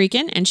Puerto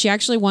Rican, and she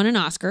actually won an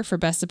Oscar for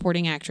Best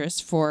Supporting Actress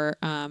for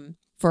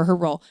her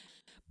role.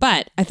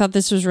 But I thought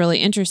this was really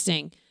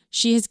interesting.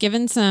 She has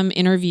given some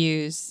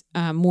interviews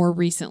more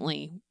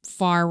recently,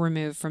 far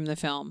removed from the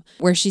film,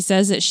 where she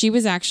says that she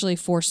was actually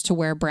forced to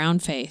wear brown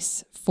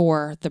face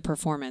for the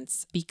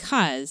performance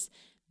because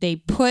they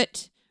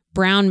put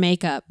brown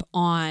makeup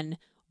on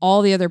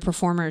all the other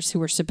performers who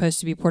were supposed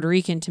to be Puerto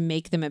Rican to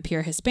make them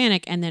appear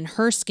Hispanic, and then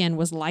her skin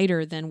was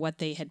lighter than what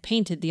they had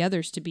painted the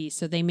others to be,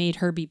 so they made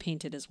her be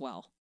painted as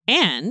well.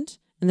 And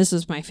this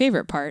was my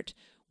favorite part,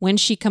 when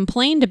she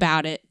complained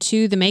about it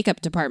to the makeup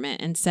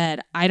department and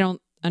said, I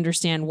don't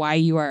understand why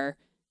you are,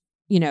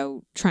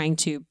 trying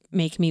to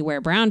make me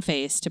wear brown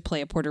face to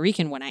play a Puerto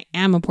Rican when I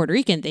am a Puerto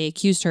Rican, they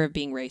accused her of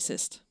being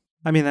racist.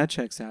 I mean, that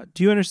checks out.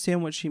 Do you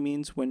understand what she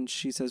means when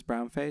she says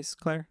brown face,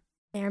 Claire?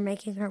 They're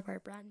making her wear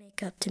brown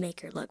makeup to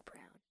make her look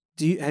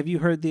brown. Have you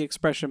heard the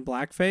expression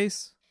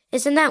blackface?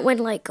 Isn't that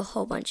when a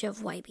whole bunch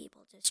of white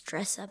people just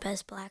dress up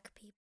as black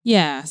people?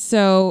 Yeah,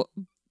 so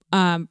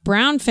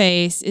brown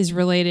face is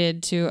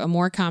related to a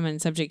more common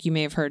subject you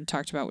may have heard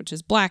talked about, which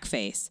is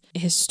blackface.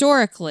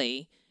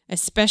 Historically,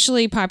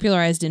 especially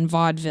popularized in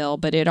vaudeville,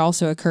 but it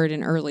also occurred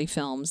in early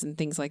films and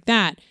things like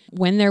that,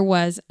 when there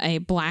was a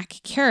black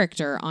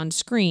character on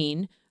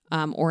screen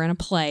or in a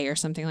play or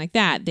something like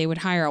that, they would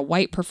hire a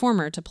white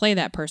performer to play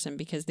that person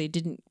because they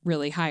didn't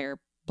really hire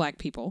black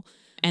people.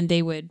 And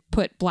they would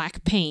put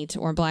black paint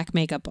or black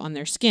makeup on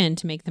their skin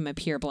to make them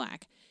appear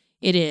black.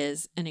 It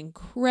is an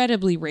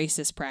incredibly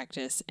racist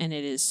practice, and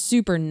it is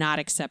super not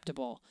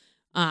acceptable.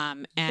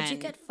 Did you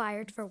get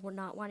fired for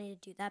not wanting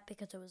to do that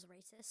because it was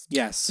racist?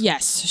 Yes.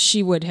 Yes,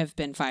 she would have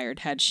been fired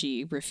had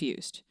she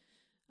refused.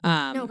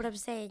 No, but I'm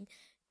saying...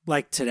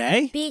 Like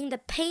today? Being the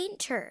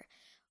painter...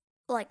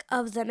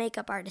 of the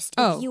makeup artist,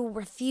 Oh, if you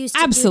refuse to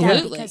absolutely.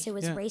 do that because it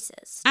was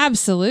racist.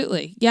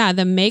 Absolutely. Yeah,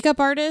 the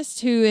makeup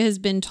artist who has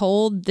been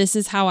told, this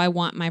is how I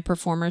want my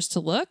performers to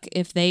look,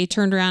 if they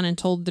turned around and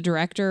told the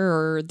director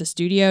or the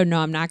studio, no,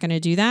 I'm not going to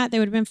do that, they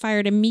would have been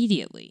fired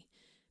immediately.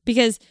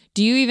 Because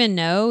do you even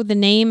know the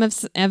name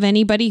of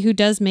anybody who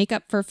does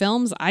makeup for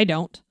films? I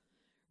don't.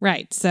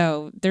 Right.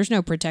 So there's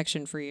no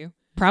protection for you.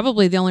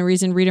 Probably the only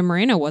reason Rita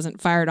Moreno wasn't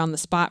fired on the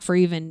spot for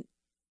even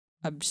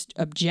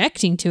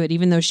objecting to it,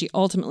 even though she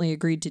ultimately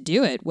agreed to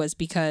do it, was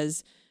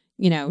because,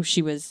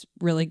 she was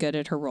really good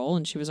at her role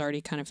and she was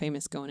already kind of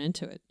famous going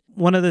into it.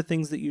 One of the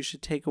things that you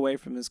should take away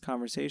from this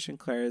conversation,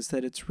 Claire, is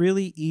that it's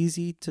really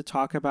easy to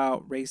talk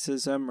about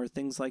racism or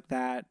things like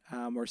that,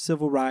 or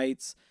civil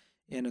rights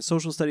in a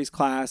social studies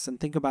class and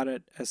think about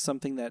it as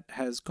something that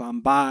has gone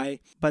by.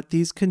 But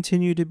these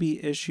continue to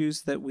be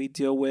issues that we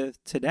deal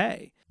with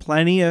today.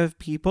 Plenty of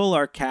people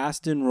are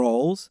cast in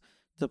roles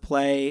to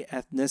play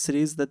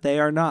ethnicities that they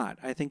are not.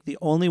 I think the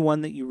only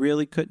one that you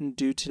really couldn't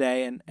do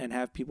today and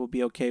have people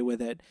be okay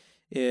with it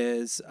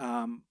is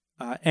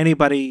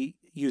anybody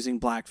using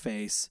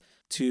blackface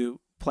to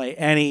play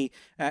any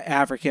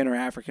African or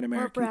African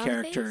American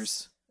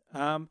characters.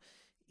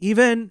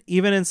 Even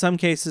in some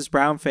cases,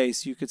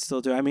 brownface you could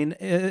still do. I mean,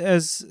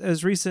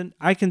 as recent,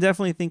 I can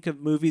definitely think of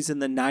movies in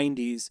the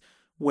 90s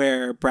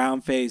where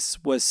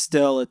brownface was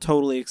still a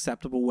totally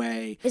acceptable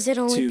way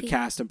to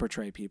cast and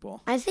portray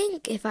people. I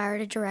think if I were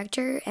a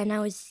director and I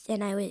was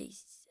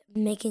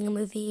making a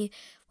movie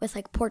with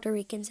like Puerto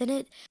Ricans in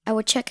it, I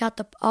would check out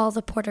all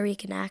the Puerto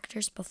Rican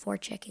actors before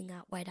checking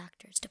out white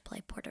actors to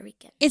play Puerto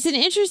Rican. It's an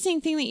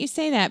interesting thing that you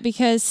say that,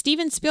 because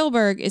Steven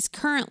Spielberg is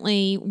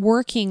currently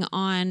working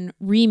on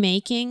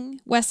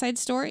remaking West Side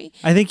Story.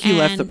 I think he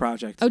left the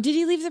project. Oh, did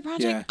he leave the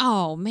project? Yeah.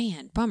 Oh,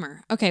 man,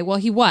 bummer. Okay, well,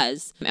 he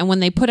was. And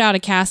when they put out a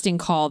casting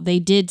call, they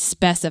did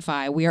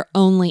specify we are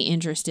only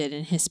interested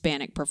in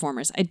Hispanic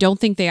performers. I don't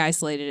think they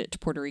isolated it to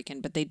Puerto Rican,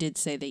 but they did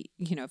say that,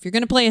 if you're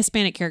going to play a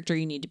Hispanic character,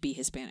 you need to be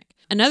Hispanic.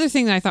 Another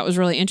thing that I thought was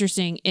really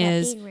interesting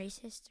is being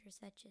racist, or is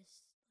that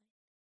just?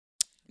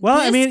 Well,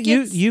 I mean,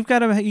 you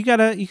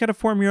gotta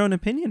form your own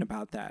opinion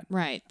about that.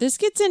 Right. This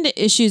gets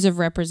into issues of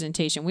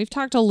representation. We've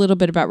talked a little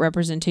bit about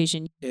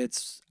representation.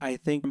 It's, I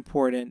think,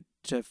 important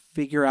to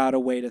figure out a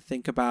way to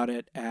think about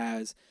it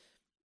as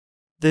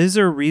these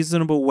are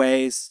reasonable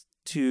ways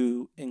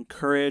to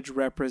encourage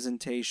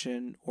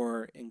representation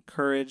or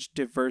encourage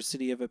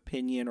diversity of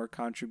opinion or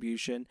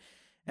contribution.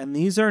 And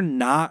these are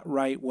not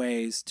right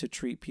ways to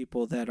treat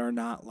people that are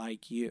not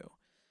like you.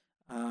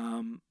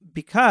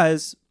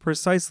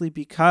 Precisely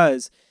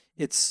because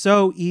it's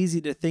so easy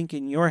to think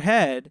in your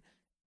head,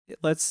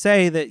 let's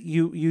say that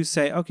you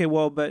say, okay,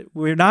 well, but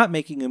we're not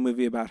making a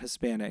movie about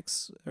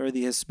Hispanics or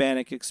the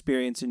Hispanic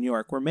experience in New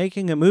York. We're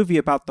making a movie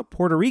about the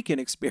Puerto Rican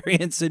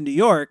experience in New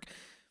York.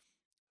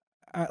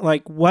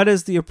 Like, what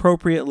is the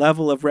appropriate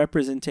level of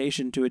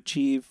representation to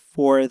achieve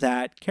for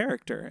that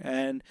character?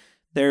 And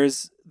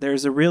there's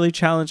a really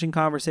challenging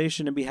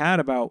conversation to be had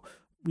about,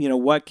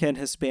 what can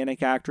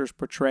Hispanic actors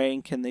portray,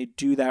 and can they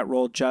do that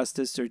role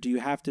justice, or do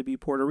you have to be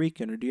Puerto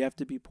Rican, or do you have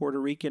to be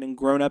Puerto Rican and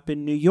grown up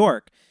in New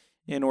York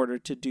in order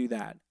to do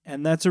that?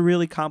 And that's a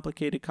really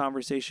complicated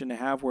conversation to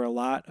have, where a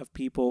lot of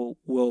people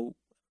will,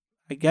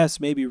 I guess,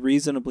 maybe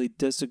reasonably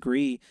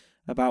disagree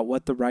about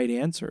what the right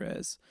answer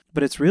is.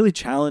 But it's really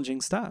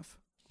challenging stuff.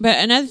 But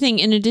another thing,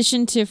 in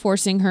addition to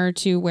forcing her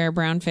to wear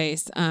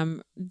brownface,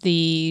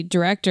 the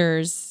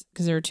directors,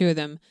 because there were two of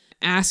them,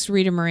 asked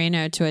Rita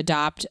Moreno to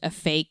adopt a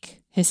fake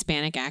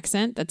Hispanic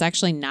accent. That's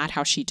actually not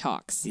how she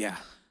talks. Yeah.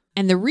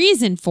 And the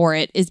reason for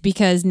it is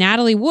because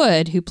Natalie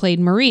Wood, who played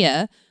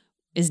Maria,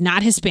 is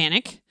not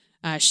Hispanic.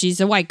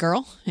 She's a white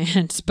girl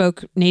and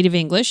spoke native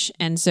English.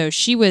 And so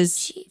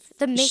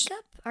the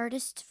makeup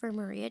artist for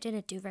Maria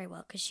didn't do very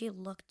well because she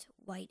looked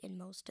white in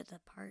most of the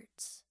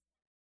parts.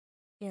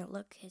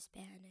 Look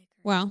Hispanic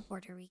or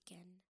Puerto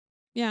Rican.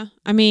 Yeah,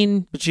 I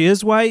mean, but she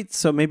is white,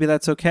 so maybe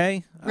that's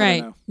okay. Right? I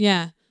don't know.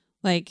 Yeah,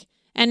 like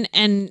and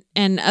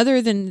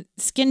other than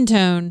skin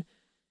tone,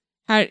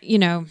 how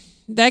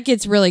that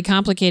gets really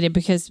complicated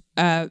because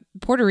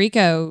Puerto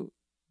Rico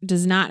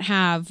does not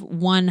have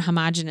one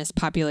homogenous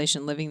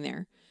population living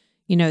there.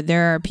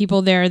 There are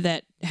people there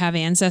that have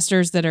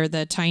ancestors that are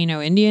the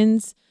Taino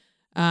Indians.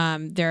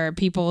 There are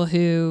people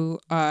who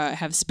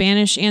have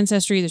Spanish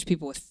ancestry. There's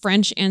people with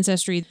French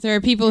ancestry. There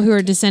are people who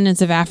are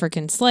descendants of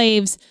African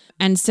slaves.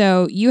 And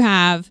so you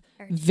have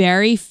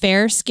very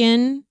fair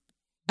skin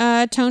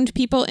toned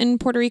people in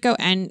Puerto Rico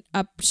and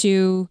up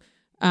to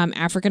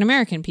African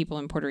American people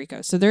in Puerto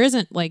Rico. So there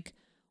isn't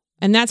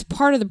and that's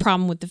part of the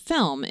problem with the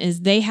film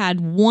is they had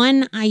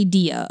one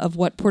idea of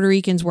what Puerto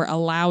Ricans were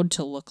allowed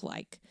to look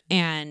like.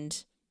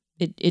 And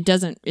it's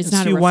not a reflection of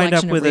reality. You wind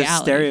up with a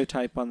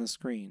stereotype on the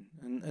screen.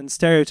 And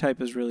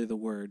stereotype is really the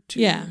word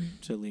to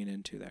lean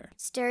into there.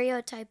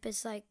 Stereotype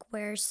is like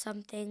where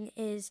something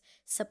is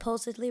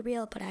supposedly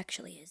real but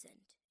actually isn't.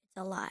 It's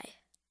a lie.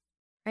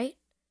 Right?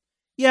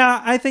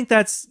 Yeah, I think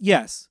that's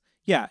yes.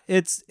 Yeah,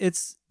 it's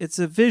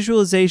a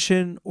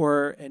visualization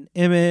or an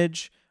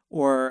image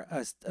or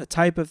a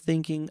type of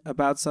thinking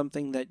about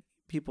something that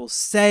people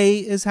say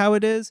is how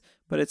it is,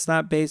 but it's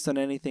not based on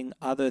anything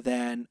other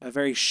than a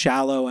very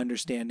shallow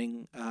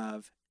understanding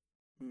of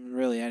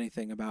really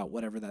anything about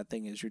whatever that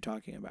thing is you're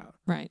talking about.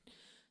 Right.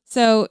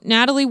 So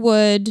Natalie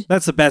Wood,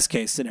 That's the best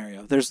case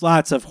scenario. There's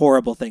lots of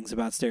horrible things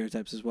about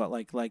stereotypes as well,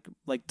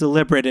 like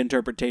deliberate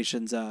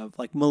interpretations of,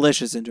 like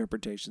malicious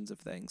interpretations of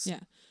things. Yeah.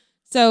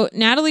 So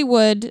Natalie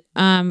Wood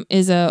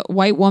is a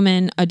white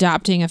woman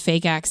adopting a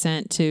fake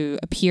accent to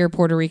appear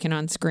Puerto Rican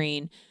on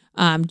screen.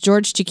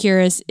 George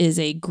Chakiris is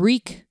a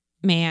Greek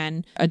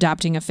man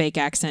adopting a fake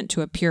accent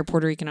to appear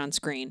Puerto Rican on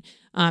screen.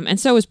 And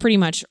so is pretty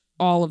much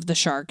all of the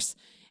sharks.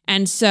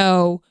 And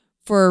so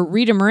for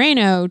Rita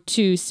Moreno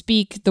to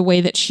speak the way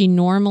that she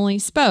normally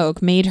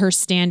spoke made her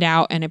stand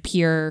out and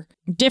appear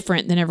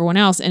different than everyone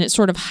else. And it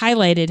sort of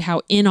highlighted how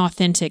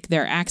inauthentic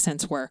their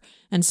accents were.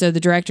 And so the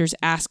directors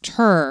asked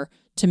her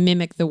to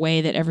mimic the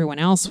way that everyone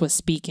else was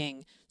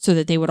speaking so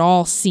that they would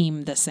all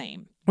seem the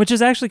same. Which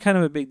is actually kind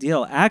of a big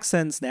deal.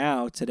 Accents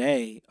now,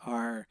 today,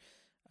 are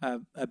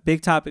a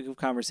big topic of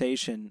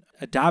conversation.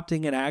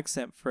 Adopting an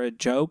accent for a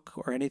joke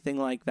or anything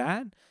like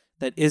that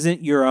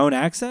isn't your own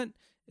accent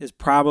is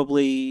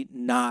probably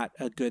not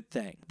a good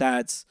thing.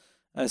 That's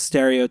a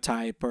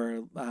stereotype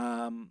or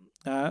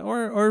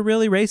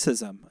really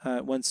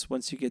racism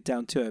once you get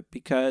down to it,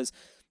 because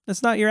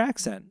it's not your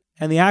accent.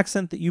 And the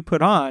accent that you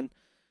put on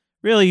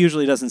really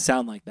usually doesn't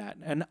sound like that.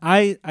 And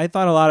I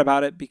thought a lot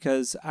about it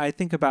because I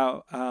think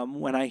about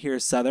when I hear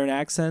Southern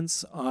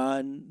accents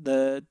on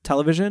the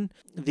television,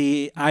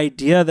 the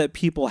idea that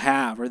people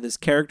have, or this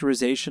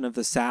characterization of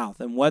the South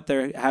and what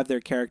they have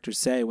their characters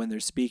say when they're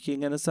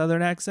speaking in a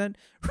Southern accent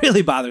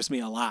really bothers me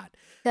a lot.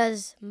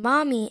 Because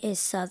mommy is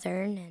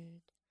Southern and,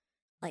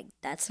 like,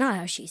 that's not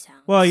how she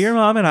sounds. Well, your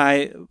mom and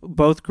I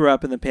both grew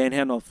up in the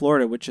Panhandle of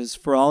Florida, which is,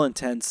 for all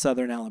intents,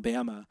 Southern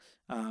Alabama.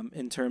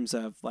 In terms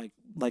of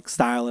like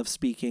style of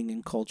speaking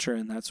and culture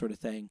and that sort of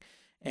thing.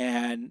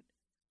 And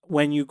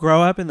when you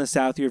grow up in the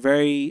South, you're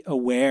very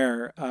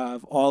aware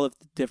of all of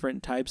the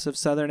different types of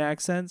Southern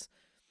accents.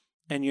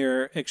 And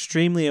you're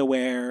extremely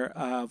aware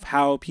of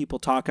how people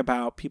talk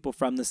about people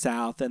from the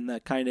South and the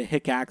kind of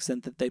hick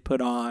accent that they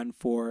put on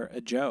for a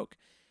joke.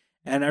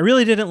 And I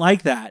really didn't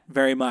like that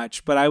very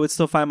much, but I would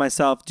still find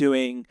myself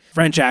doing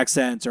French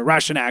accents or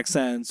Russian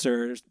accents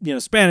or,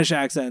 Spanish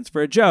accents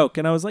for a joke.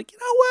 And I was like, you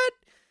know what?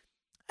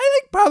 I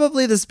think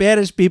probably the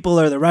Spanish people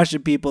or the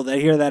Russian people that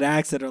hear that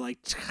accent are like,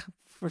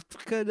 for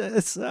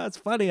goodness, it's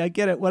funny. I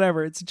get it.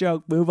 Whatever. It's a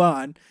joke. Move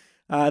on.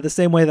 The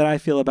same way that I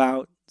feel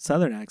about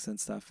Southern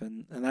accent stuff.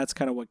 And that's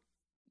kind of what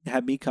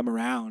had me come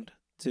around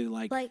to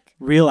like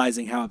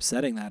realizing how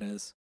upsetting that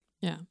is.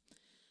 Yeah.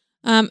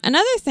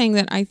 Another thing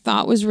that I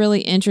thought was really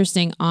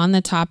interesting on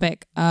the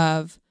topic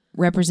of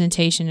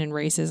representation and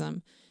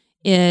racism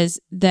is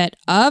that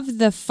of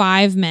the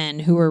 5 men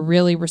who were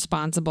really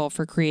responsible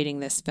for creating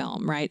this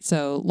film, right?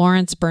 So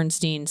Lawrence,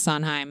 Bernstein,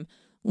 Sondheim,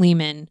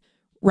 Lehman,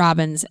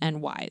 Robbins,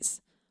 and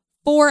Wise.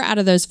 4 out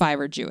of those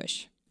 5 are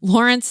Jewish.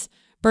 Lawrence,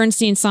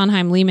 Bernstein,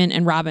 Sondheim, Lehman,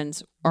 and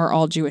Robbins are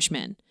all Jewish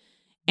men.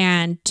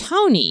 And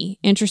Tony,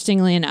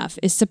 interestingly enough,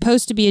 is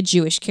supposed to be a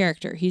Jewish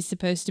character. He's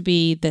supposed to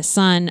be the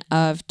son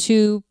of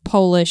 2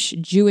 Polish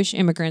Jewish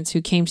immigrants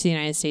who came to the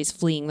United States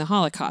fleeing the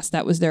Holocaust.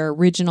 That was their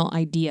original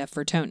idea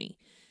for Tony.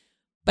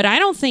 But I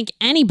don't think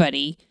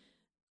anybody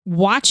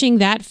watching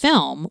that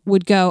film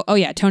would go, oh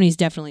yeah, Tony's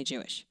definitely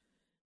Jewish.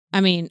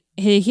 I mean,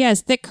 he has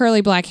thick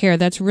curly black hair.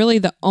 That's really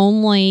the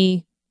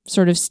only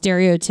sort of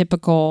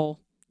stereotypical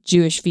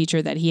Jewish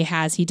feature that he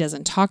has. He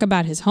doesn't talk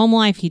about his home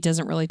life. He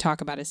doesn't really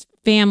talk about his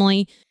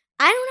family.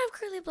 I don't have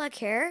curly black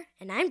hair,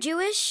 and I'm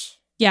Jewish.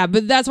 Yeah,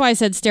 but that's why I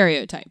said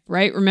stereotype,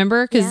 right?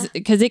 Remember? Because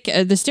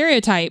the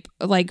stereotype,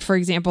 like, for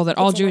example, that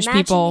all Jewish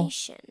people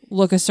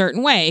look a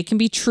certain way, it can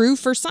be true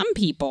for some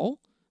people,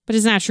 but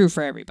it's not true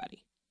for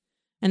everybody.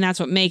 And that's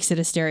what makes it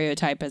a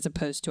stereotype as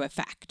opposed to a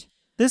fact.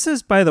 This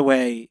is, by the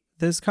way,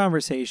 this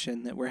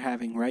conversation that we're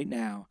having right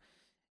now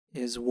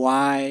is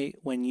why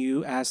when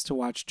you asked to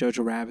watch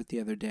Jojo Rabbit the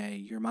other day,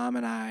 your mom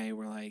and I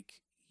were like,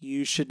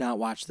 you should not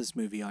watch this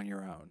movie on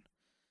your own.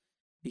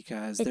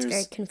 Because it's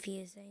very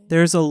confusing.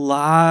 There's a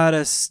lot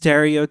of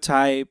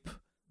stereotype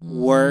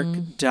work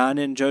done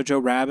in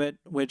Jojo Rabbit,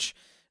 which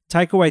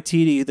Taika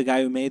Waititi, the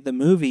guy who made the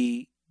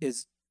movie,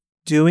 is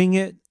doing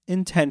it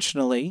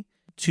intentionally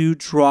to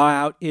draw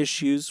out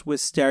issues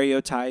with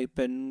stereotype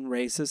and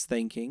racist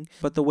thinking.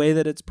 But the way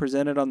that it's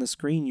presented on the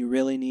screen, you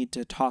really need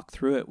to talk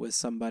through it with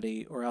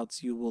somebody, or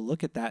else you will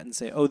look at that and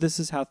say, oh, this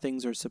is how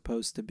things are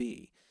supposed to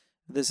be.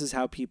 This is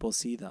how people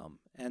see them.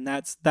 And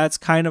that's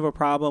kind of a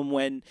problem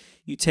when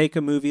you take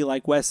a movie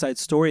like West Side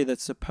Story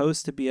that's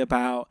supposed to be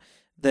about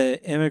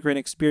the immigrant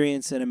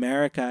experience in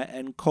America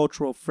and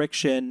cultural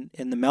friction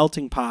in the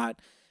melting pot.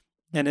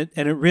 And it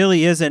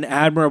really is an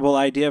admirable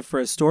idea for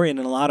a story. And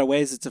in a lot of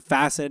ways, it's a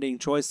fascinating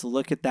choice to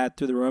look at that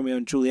through the Romeo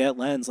and Juliet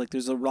lens. Like,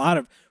 there's a lot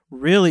of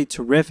really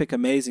terrific,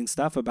 amazing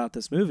stuff about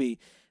this movie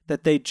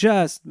that they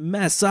just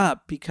mess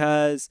up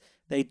because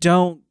they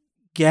don't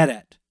get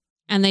it.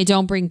 And they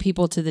don't bring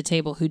people to the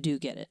table who do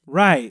get it.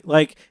 Right.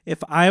 Like,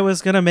 if I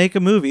was going to make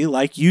a movie,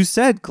 like you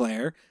said,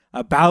 Claire,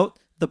 about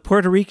the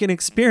Puerto Rican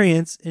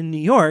experience in New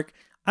York,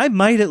 I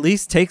might at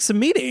least take some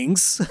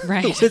meetings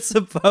with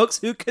some folks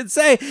who could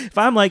say, if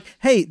I'm like,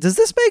 hey, does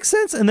this make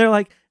sense? And they're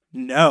like,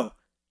 no,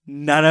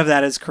 none of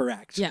that is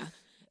correct. Yeah.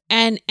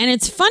 And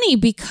it's funny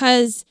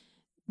because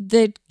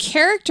the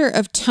character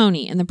of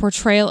Tony and the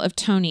portrayal of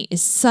Tony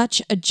is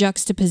such a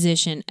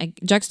juxtaposition. A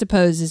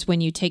juxtapose is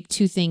when you take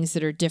two things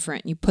that are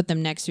different and you put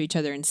them next to each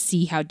other and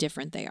see how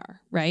different they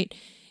are, right?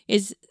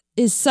 Is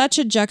such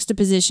a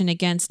juxtaposition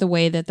against the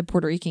way that the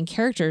Puerto Rican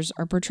characters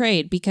are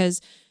portrayed, because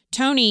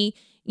Tony,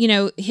 you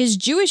know, his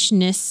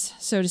Jewishness,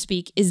 so to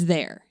speak, is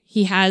there.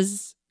 He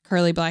has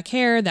curly black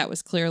hair. That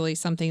was clearly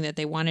something that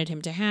they wanted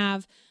him to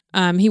have.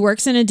 He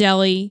works in a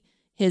deli.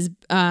 His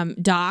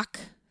Doc,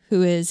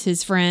 who is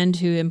his friend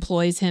who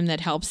employs him,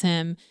 that helps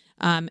him,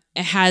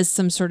 has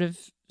some sort of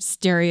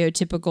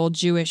stereotypical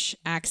Jewish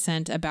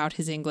accent about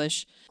his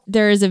English.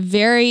 There is a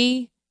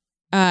very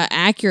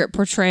accurate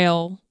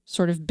portrayal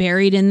sort of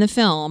buried in the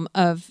film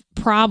of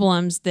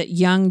problems that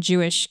young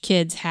Jewish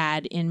kids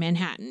had in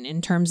Manhattan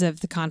in terms of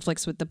the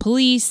conflicts with the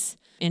police,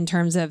 in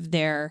terms of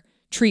their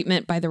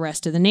treatment by the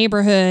rest of the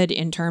neighborhood,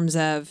 in terms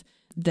of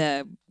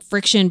the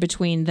friction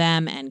between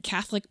them and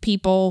Catholic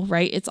people,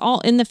 right? It's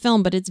all in the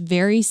film, but it's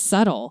very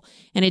subtle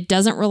and it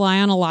doesn't rely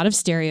on a lot of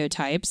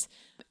stereotypes,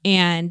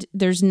 and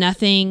there's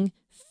nothing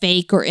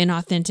fake or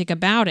inauthentic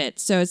about it.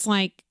 So it's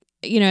like,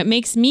 you know, it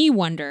makes me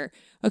wonder,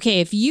 okay,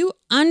 if you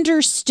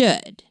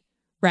understood,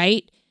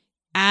 right,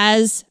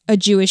 as a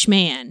Jewish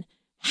man,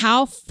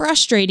 how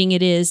frustrating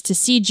it is to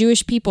see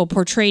Jewish people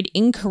portrayed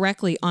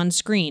incorrectly on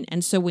screen.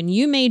 And so when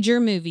you made your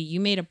movie, you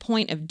made a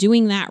point of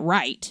doing that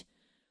right.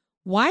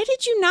 Why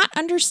did you not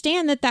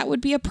understand that that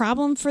would be a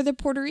problem for the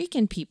Puerto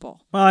Rican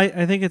people? Well,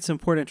 I think it's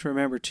important to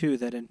remember, too,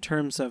 that in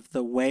terms of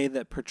the way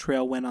that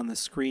portrayal went on the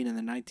screen in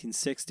the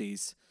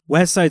 1960s,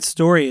 West Side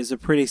Story is a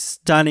pretty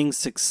stunning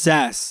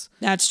success.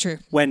 That's true.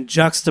 When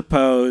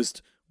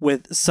juxtaposed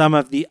with some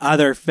of the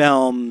other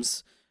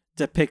films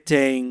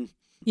depicting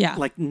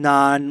like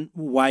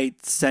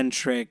non-white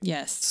centric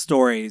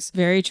stories.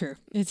 Very true.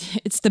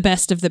 It's the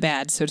best of the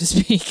bad, so to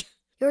speak.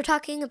 You were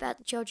talking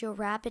about Jojo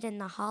Rabbit and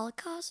the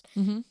Holocaust.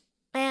 Mm-hmm.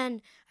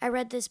 And I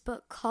read this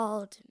book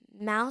called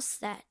Mouse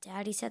that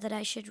Daddy said that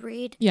I should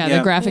read. Yeah,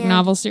 the graphic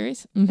novel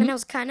series. Mm-hmm. And I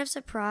was kind of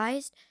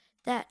surprised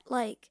that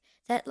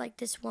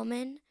this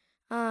woman,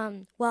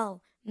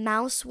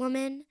 Mouse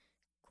Woman,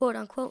 quote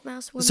unquote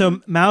Mouse Woman.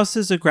 So Mouse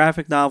is a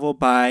graphic novel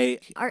by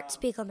Art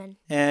Spiegelman.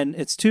 And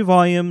it's 2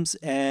 volumes,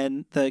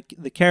 and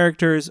the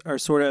characters are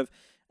sort of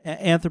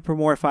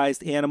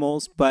anthropomorphized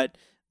animals, but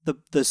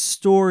the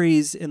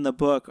stories in the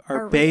book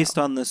are based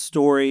on the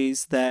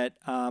stories that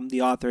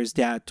the author's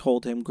dad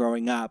told him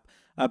growing up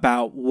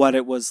about what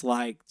it was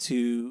like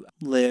to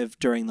live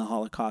during the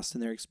Holocaust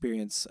and their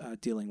experience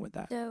dealing with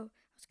that. So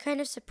I was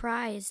kind of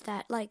surprised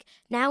that, like,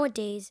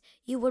 nowadays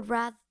you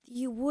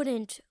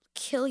wouldn't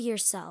kill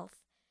yourself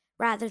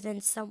rather than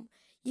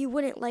you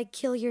wouldn't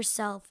kill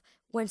yourself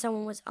when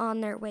someone was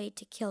on their way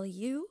to kill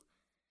you,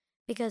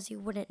 because you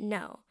wouldn't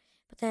know.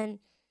 But then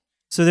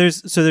So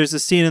there's a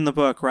scene in the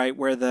book, right,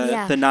 where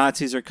the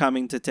Nazis are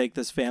coming to take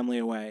this family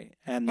away,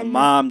 and the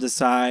mom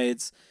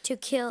decides to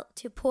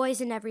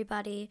poison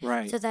everybody,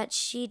 right, so that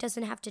she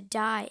doesn't have to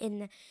die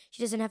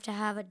she doesn't have to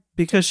have a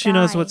because she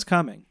knows what's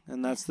coming,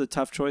 and that's the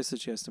tough choice that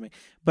she has to make.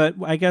 But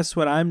I guess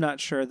what I'm not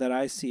sure that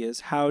I see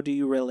is, how do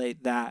you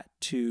relate that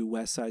to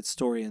West Side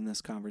Story in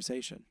this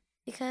conversation?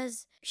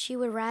 Because she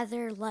would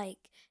rather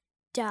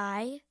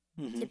die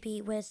to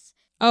be with.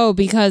 Oh,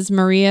 because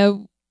Maria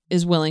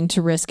is willing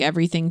to risk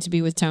everything to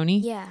be with Tony?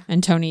 Yeah.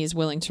 And Tony is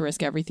willing to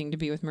risk everything to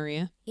be with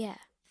Maria? Yeah.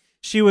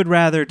 She would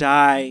rather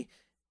die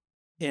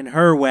in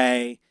her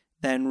way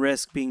than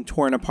risk being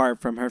torn apart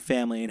from her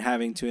family and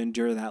having to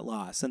endure that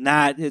loss. And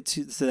that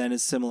then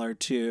is similar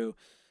to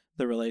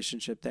the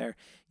relationship there.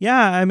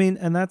 Yeah, I mean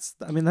that's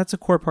a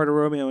core part of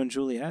Romeo and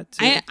Juliet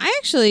too. I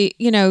actually,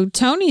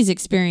 Tony's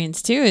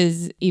experience too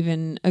is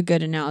even a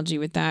good analogy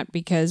with that,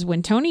 because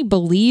when Tony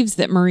believes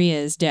that Maria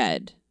is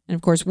dead, and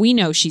of course we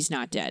know she's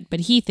not dead,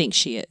 but he thinks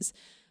she is,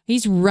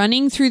 he's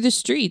running through the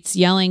streets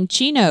yelling,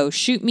 "Chino,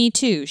 shoot me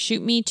too,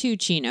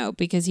 Chino,"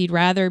 because he'd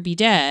rather be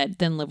dead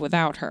than live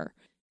without her.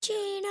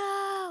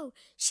 Chino,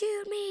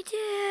 shoot me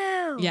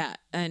too. Yeah,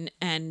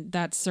 and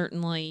that's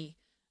certainly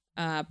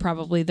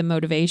probably the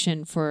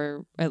motivation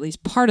for, at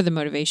least part of the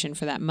motivation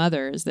for that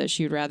mother, is that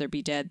she would rather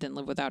be dead than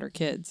live without her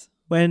kids.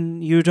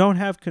 When you don't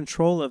have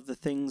control of the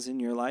things in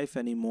your life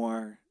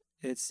anymore,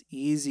 it's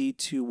easy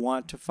to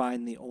want to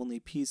find the only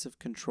piece of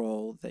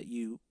control that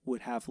you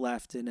would have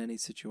left in any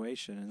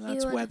situation, and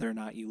that's whether or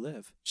not you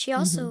live. She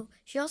also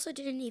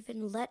didn't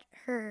even let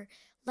her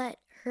I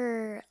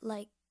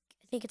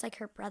think it's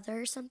her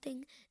brother or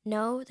something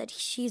know that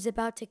she's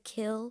about to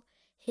kill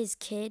his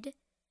kid,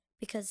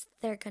 because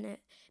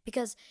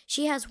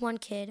she has one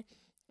kid,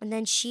 and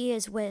then she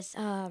is with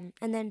and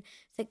then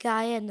the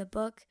guy in the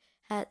book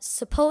had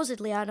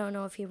supposedly, I don't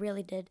know if he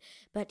really did,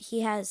 but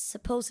he has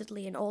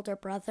supposedly an older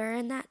brother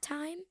in that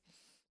time,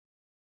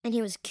 and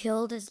he was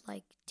killed as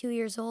 2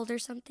 years old or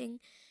something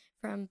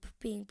from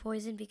being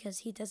poisoned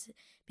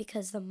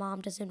because the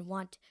mom doesn't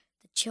want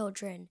the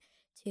children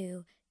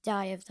to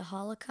die of the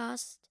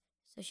Holocaust,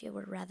 so she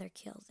would rather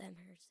kill them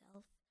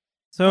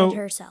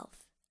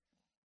herself.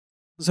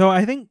 So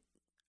I think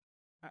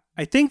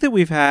I think that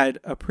we've had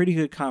a pretty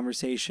good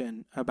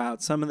conversation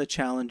about some of the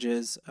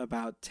challenges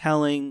about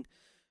telling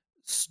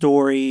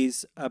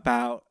stories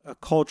about a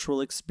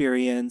cultural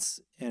experience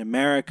in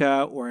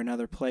America or in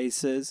other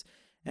places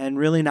and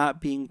really not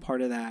being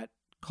part of that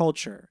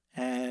culture.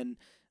 And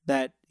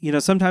that,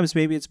 sometimes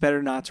maybe it's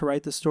better not to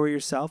write the story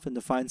yourself and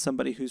to find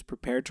somebody who's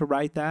prepared to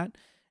write that.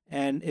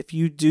 And if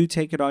you do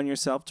take it on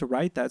yourself to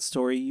write that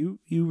story, you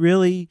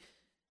really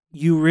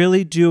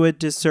do a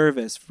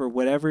disservice for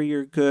whatever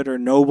your good or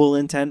noble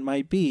intent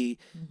might be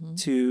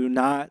to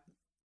not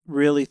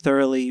really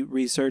thoroughly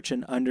research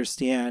and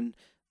understand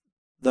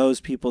those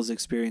people's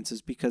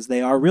experiences, because they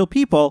are real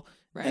people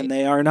and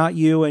they are not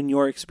you and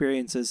your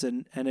experiences.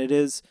 And it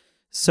is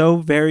so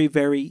very,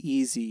 very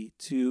easy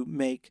to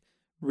make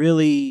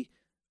really,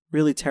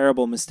 really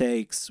terrible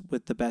mistakes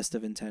with the best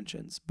of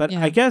intentions. But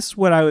I guess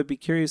what I would be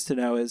curious to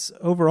know is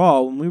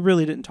overall, and we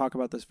really didn't talk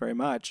about this very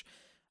much,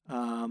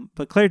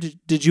 but Claire,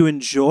 did you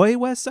enjoy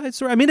West Side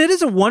Story? I mean, it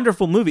is a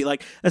wonderful movie.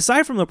 Like,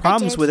 aside from the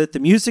problems with it, the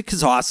music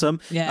is awesome.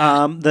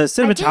 Yeah. The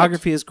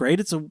cinematography is great.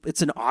 It's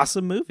an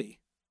awesome movie.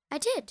 I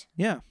did.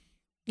 Yeah.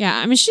 Yeah,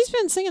 I mean, she's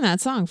been singing that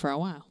song for a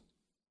while.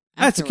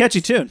 That's a catchy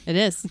tune. It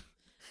is.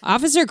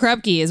 Officer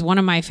Krupke is one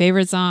of my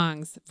favorite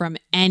songs from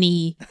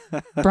any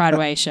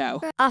Broadway show.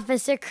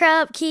 Officer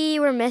Krupke,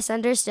 we're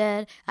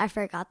misunderstood. I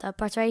forgot the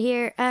parts right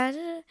here.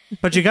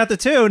 But you got the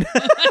tune.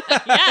 Yeah,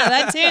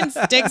 that tune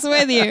sticks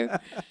with you.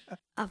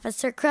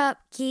 Officer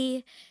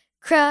Krupke,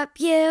 Krupp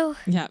you.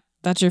 Yeah,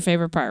 that's your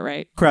favorite part,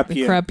 right? Krupp The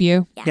you. Krupp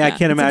you. Yeah, I can't it's a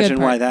good imagine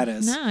why part. that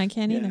is. No, I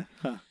can't either.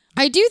 Huh.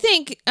 I do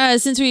think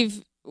since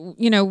we've,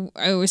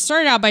 I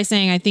started out by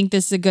saying I think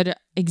this is a good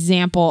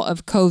example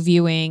of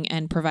co-viewing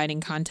and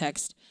providing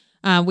context.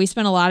 We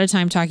spent a lot of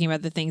time talking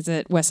about the things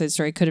that West Side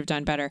Story could have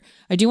done better.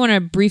 I do want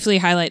to briefly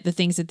highlight the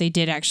things that they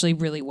did actually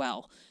really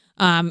well.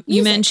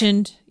 You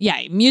mentioned,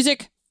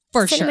 music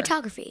for sure.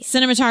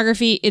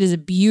 Cinematography. It is a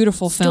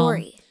beautiful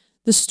film.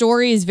 The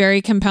story is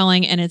very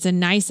compelling, and it's a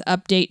nice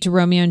update to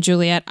Romeo and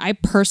Juliet. I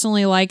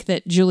personally like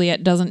that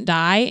Juliet doesn't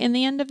die in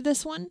the end of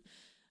this one.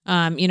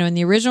 In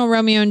the original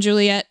Romeo and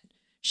Juliet,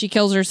 she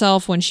kills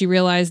herself when she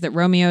realized that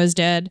Romeo is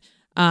dead.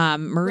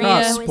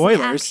 Maria. Oh,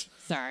 spoilers.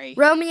 Sorry.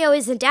 Romeo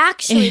isn't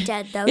actually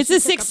dead, though. It's a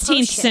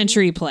 16th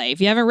century play.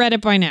 If you haven't read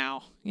it by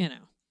now,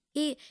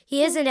 He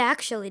isn't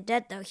actually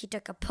dead, though. He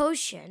took a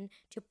potion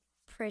to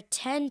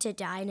pretend to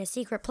die in a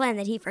secret plan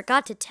that he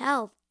forgot to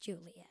tell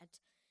Juliet.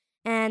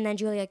 And then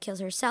Juliet kills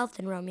herself,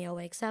 then Romeo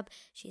wakes up.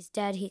 She's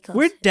dead. He kills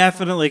We're himself.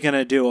 definitely going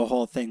to do a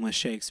whole thing with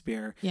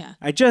Shakespeare. Yeah.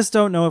 I just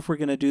don't know if we're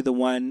going to do the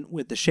one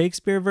with the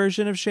Shakespeare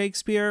version of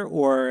Shakespeare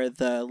or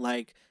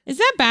the, Is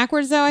that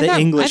backwards, though? I thought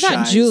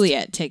Englishized.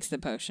 Juliet takes the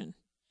potion.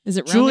 Is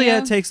it Romeo?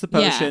 Juliet takes the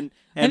potion.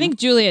 Yeah. I think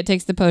Juliet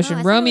takes the potion.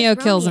 I thought it Romeo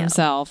was kills Romeo.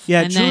 himself.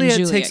 Yeah, and then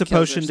Juliet takes a kills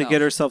potion to herself.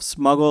 get herself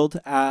smuggled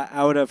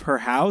out of her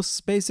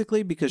house,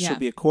 basically, because she'll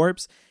be a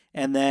corpse.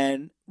 And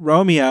then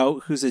Romeo,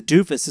 who's a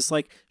doofus, is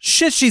like,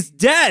 shit, she's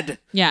dead.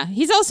 Yeah,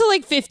 he's also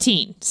like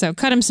 15, so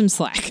cut him some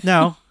slack.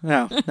 No.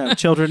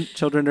 Children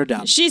are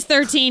dumb. She's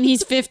 13,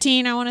 he's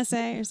 15, I want to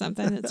say, or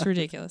something. It's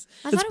ridiculous.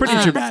 It's pretty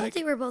I dramatic. thought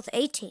they were both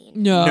 18.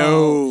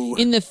 No.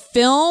 In the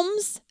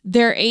films,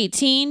 they're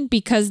 18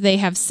 because they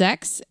have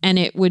sex, and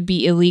it would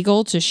be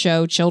illegal to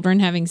show children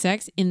having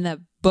sex. In the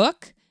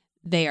book,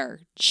 they are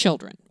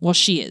children. Well,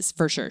 she is,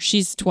 for sure.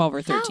 She's 12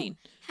 or 13.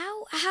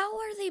 How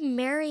are they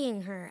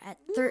marrying her at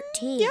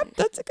 13? Yep,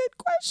 that's a good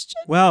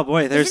question. Well,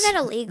 boy, Isn't that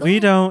illegal? We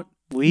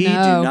do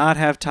No. not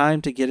have time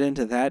to get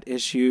into that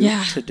issue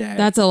today.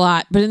 That's a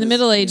lot. But in the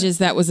Middle Ages,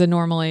 that was a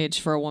normal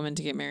age for a woman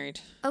to get married.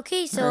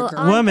 Okay, so Girl.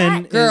 on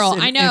Woman that, Girl, is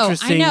an I know.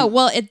 interesting-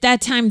 Well, at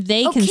that time,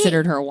 they Okay.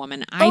 considered her a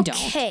woman. I don't.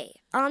 Okay,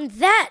 on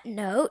that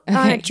note, on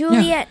Okay, a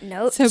Juliet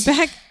note. So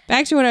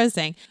back to what I was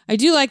saying. I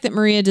do like that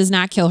Maria does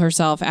not kill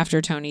herself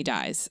after Tony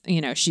dies.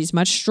 She's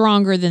much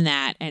stronger than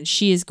that, and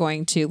she is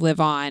going to live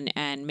on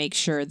and make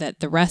sure that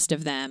the rest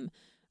of them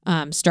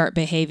start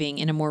behaving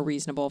in a more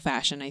reasonable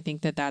fashion. I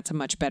think that that's a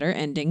much better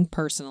ending,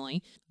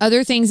 personally.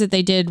 Other things that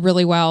they did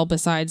really well,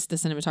 besides the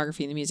cinematography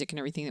and the music and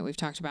everything that we've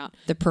talked about,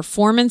 the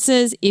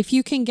performances, if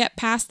you can get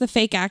past the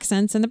fake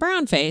accents and the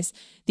brown face,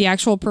 the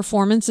actual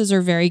performances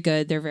are very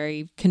good. They're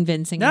very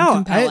convincing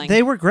and compelling.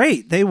 they were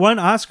great. They won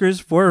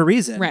Oscars for a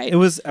reason. Right. It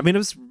was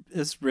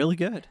really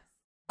good.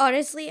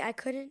 Honestly, I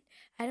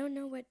don't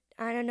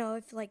know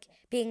if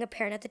being a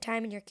parent at the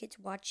time and your kids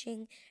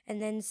watching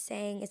and then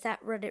saying, is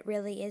that what it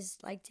really is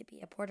like to be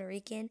a Puerto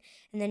Rican?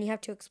 And then you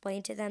have to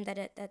explain to them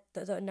that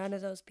none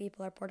of those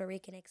people are Puerto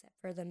Rican except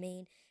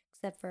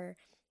for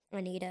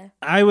Anita.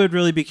 I would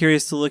really be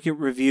curious to look at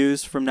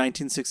reviews from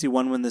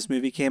 1961 when this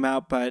movie came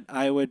out, but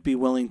I would be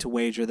willing to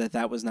wager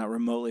that was not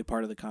remotely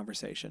part of the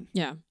conversation.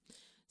 Yeah.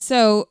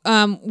 So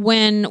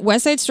when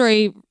West Side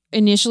Story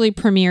initially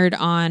premiered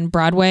on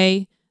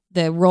Broadway,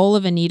 the role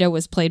of Anita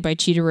was played by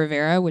Chita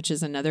Rivera, which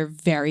is another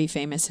very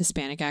famous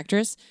Hispanic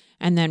actress.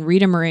 And then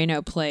Rita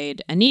Moreno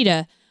played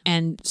Anita.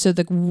 And so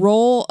the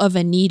role of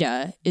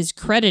Anita is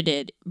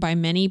credited by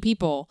many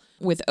people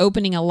with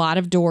opening a lot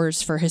of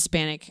doors for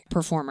Hispanic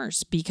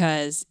performers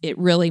because it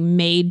really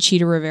made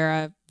Chita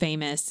Rivera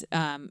famous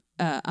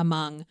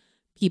among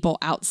people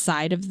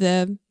outside of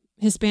the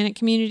Hispanic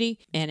community.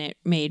 And it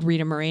made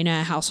Rita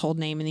Moreno a household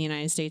name in the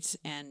United States.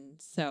 And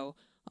so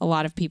a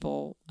lot of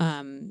people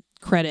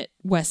credit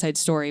West Side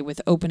Story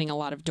with opening a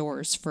lot of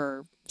doors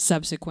for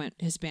subsequent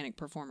Hispanic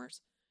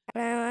performers.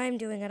 I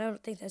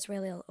don't think that's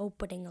really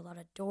opening a lot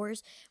of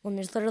doors when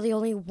there's literally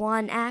only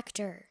one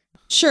actor.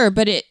 Sure,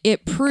 but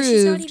it proved...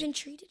 She's not even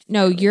treated fairly.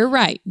 No, you're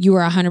right. You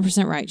are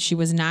 100% right. She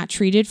was not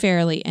treated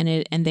fairly,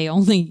 and they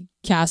only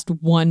cast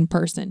one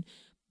person.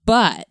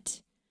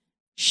 But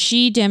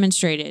she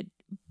demonstrated,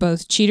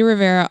 both Chita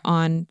Rivera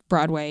on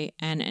Broadway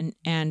and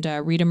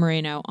Rita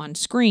Moreno on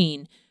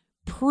screen,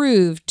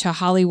 proved to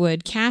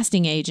Hollywood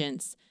casting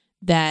agents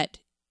that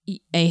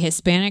a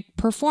Hispanic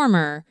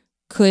performer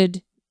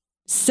could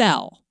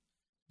sell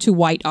to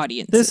white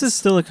audiences. This is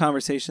still a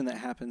conversation that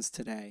happens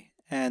today.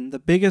 And the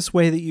biggest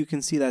way that you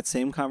can see that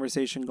same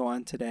conversation go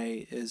on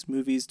today is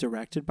movies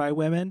directed by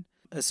women,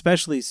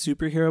 especially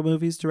superhero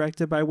movies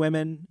directed by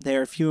women. They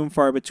are few and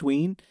far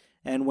between.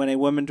 And when a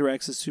woman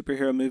directs a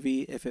superhero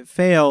movie, if it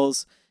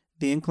fails,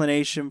 the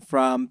inclination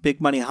from big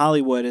money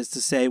Hollywood is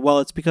to say, well,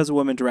 it's because a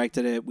woman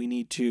directed it. We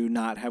need to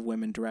not have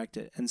women direct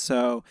it. And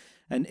so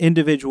an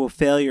individual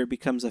failure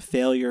becomes a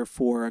failure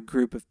for a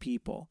group of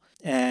people.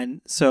 And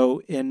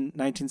so in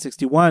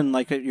 1961,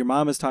 like your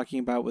mom is talking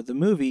about with the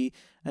movie,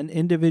 an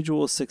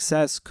individual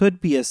success could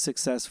be a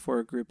success for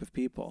a group of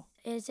people.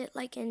 Is it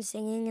like in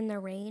Singing in the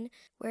Rain,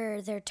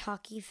 where their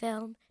talkie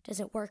film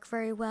doesn't work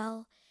very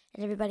well,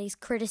 and everybody's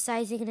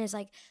criticizing and is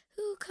like,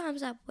 who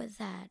comes up with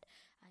that?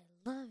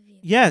 I love you.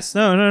 Yes,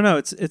 no.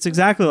 It's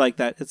exactly like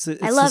that. It's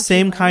the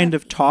same kind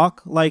of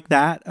talk like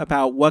that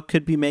about what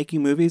could be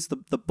making movies.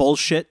 The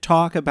bullshit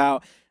talk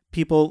about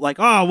people like,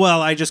 oh,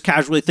 well, I just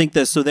casually think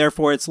this, so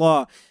therefore it's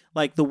law.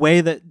 Like the way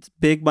that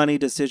big money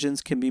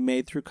decisions can be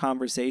made through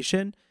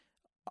conversation,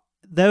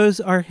 those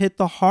are hit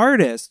the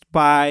hardest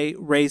by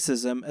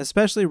racism,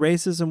 especially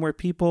racism where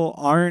people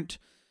aren't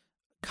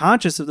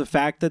conscious of the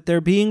fact that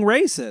they're being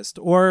racist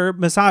or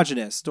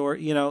misogynist or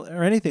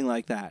anything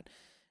like that.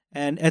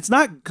 And it's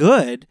not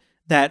good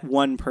that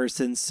one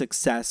person's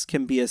success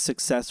can be a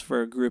success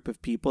for a group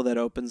of people that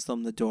opens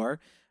them the door.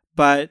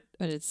 But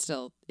it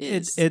still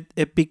is.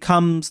 It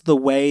becomes the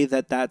way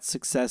that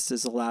success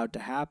is allowed to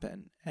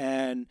happen.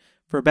 And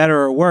for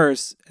better or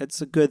worse,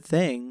 it's a good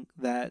thing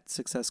that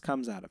success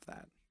comes out of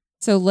that.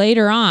 So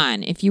later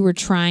on, if you were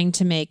trying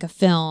to make a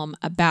film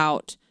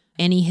about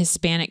any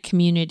Hispanic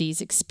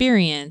community's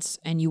experience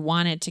and you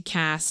wanted to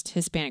cast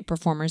Hispanic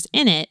performers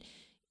in it,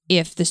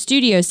 if the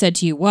studio said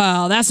to you,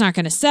 well, that's not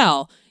going to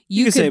sell,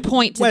 you could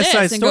point to West this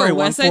Side and Story go,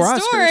 West Side won 4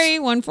 Story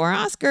won 4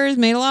 Oscars,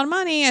 made a lot of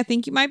money. I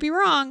think you might be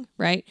wrong,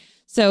 right?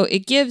 So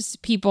it gives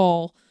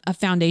people a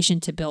foundation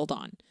to build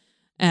on.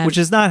 Which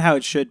is not how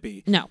it should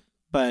be. No,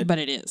 but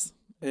it is.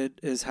 It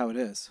is how it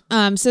is.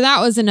 So that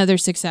was another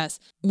success.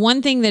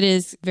 One thing that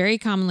is very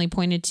commonly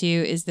pointed to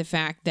is the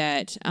fact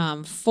that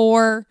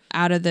 4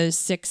 out of those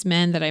 6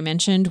 men that I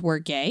mentioned were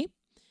gay.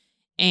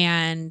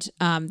 And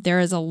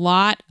there is a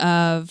lot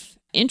of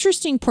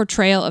interesting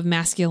portrayal of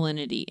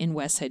masculinity in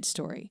West Side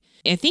Story.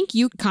 I think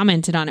you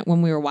commented on it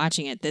when we were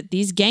watching it, that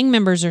these gang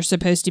members are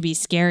supposed to be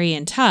scary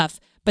and tough,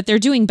 but they're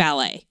doing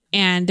ballet.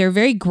 And they're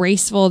very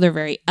graceful. They're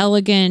very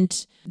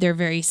elegant. They're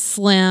very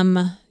slim.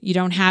 You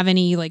don't have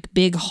any like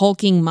big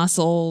hulking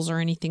muscles or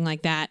anything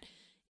like that.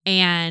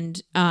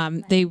 And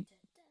and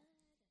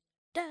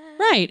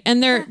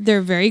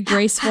they're very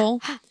graceful.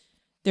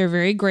 They're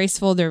very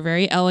graceful. They're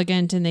very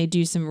elegant, and they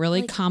do some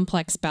really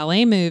complex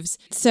ballet moves.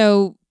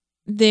 So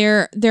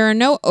there are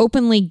no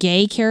openly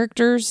gay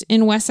characters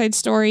in West Side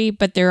Story,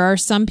 but there are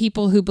some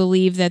people who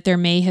believe that there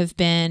may have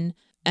been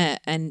a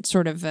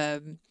sort of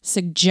a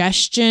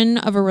suggestion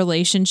of a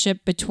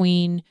relationship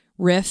between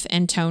Riff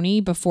and Tony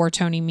before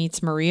Tony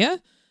meets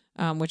Maria,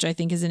 which I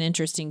think is an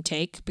interesting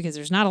take because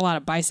there's not a lot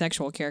of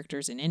bisexual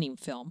characters in any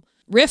film.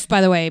 Riff,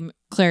 by the way,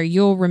 Claire,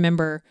 you'll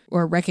remember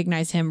or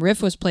recognize him.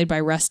 Riff was played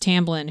by Russ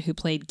Tamblyn, who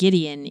played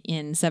Gideon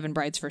in 7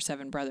 Brides for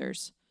 7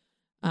 Brothers,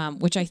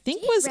 which I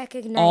think was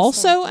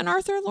also an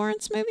Arthur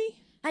Lawrence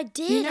movie. I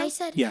did. You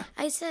know?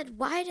 I said,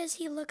 why does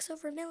he look so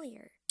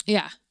familiar?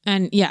 Yeah.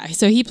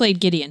 So he played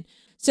Gideon.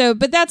 So,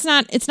 but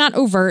it's not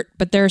overt,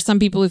 but there are some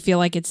people who feel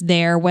like it's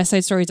there. West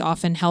Side Story is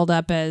often held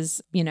up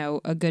as,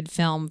 a good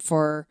film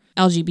for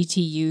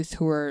LGBT youth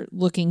who are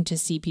looking to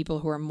see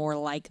people who are more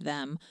like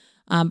them.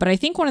 But I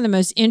think one of the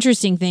most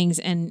interesting things,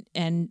 and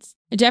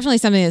definitely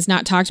something that's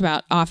not talked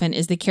about often,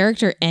 is the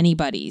character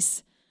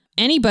Anybody's.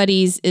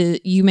 Anybody's,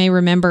 you may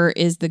remember,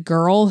 is the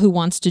girl who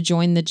wants to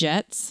join the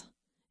Jets,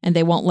 and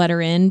they won't let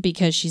her in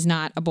because she's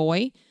not a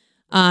boy.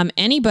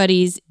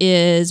 Anybody's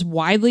is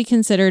widely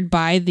considered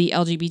by the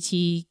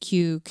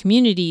LGBTQ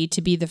community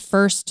to be the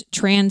first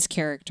trans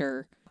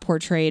character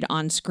portrayed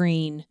on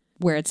screen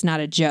where it's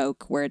not a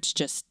joke, where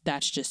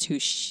that's just who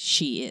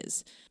she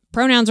is.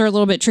 Pronouns are a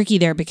little bit tricky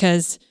there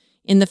because,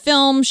 In the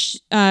film,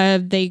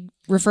 they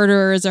refer to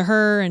her as a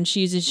her, and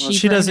she uses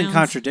she doesn't pronouns.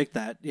 contradict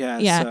that.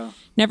 Yeah. So.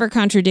 Never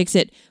contradicts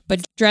it,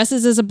 but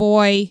dresses as a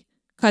boy,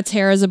 cuts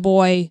hair as a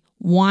boy,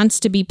 wants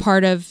to be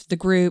part of the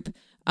group,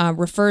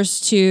 refers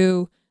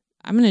to,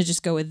 I'm going to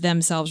just go with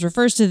themselves,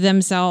 refers to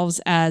themselves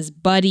as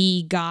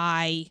buddy,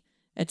 guy,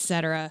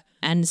 etc.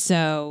 And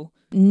so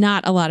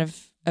not a lot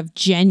of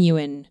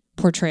genuine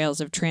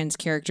portrayals of trans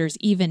characters,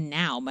 even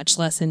now, much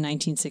less in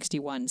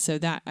 1961. So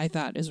that I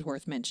thought is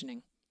worth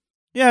mentioning.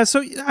 Yeah,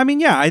 so I mean,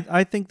 yeah,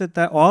 I think that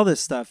all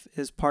this stuff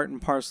is part and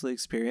parcel of the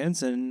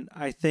experience, and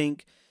I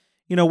think,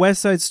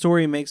 West Side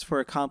Story makes for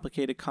a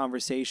complicated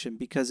conversation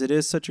because it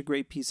is such a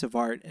great piece of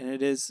art, and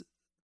it is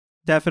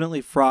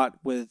definitely fraught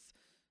with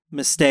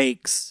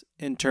mistakes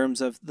in terms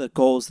of the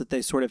goals that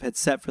they sort of had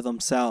set for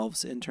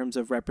themselves in terms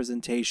of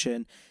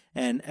representation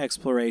and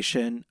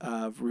exploration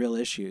of real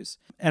issues.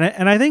 And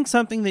I think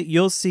something that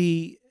you'll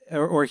see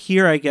or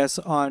hear, I guess,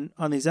 on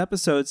these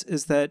episodes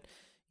is that,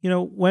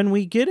 when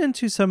we get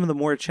into some of the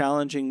more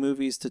challenging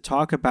movies to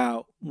talk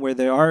about where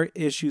there are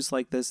issues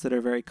like this that are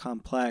very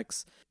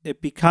complex,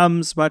 it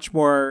becomes much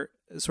more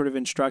sort of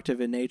instructive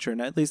in nature. And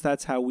at least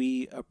that's how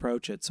we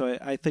approach it. So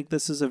I think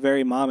this is a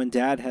very mom and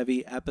dad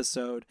heavy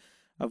episode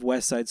of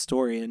West Side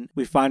Story. And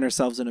we find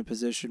ourselves in a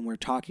position where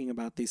talking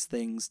about these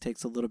things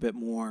takes a little bit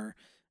more,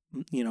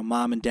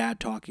 mom and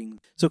dad talking.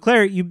 So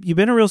Claire, you've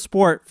been a real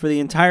sport for the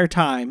entire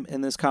time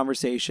in this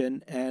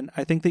conversation, and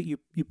I think that you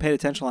paid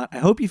attention a lot. I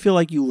hope you feel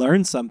like you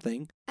learned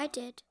something. I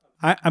did.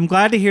 I'm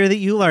glad to hear that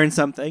you learned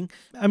something.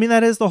 I mean,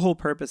 that is the whole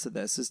purpose of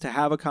this, is to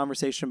have a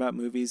conversation about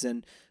movies,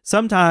 and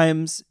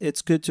sometimes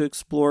it's good to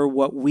explore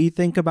what we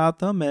think about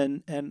them,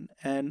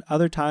 and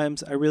other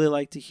times I really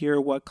like to hear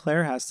what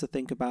Claire has to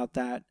think about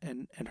that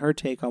and her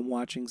take on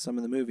watching some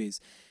of the movies.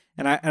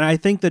 And I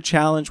think the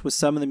challenge with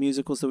some of the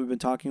musicals that we've been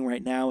talking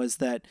right now is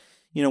that,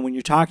 when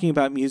you're talking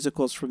about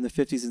musicals from the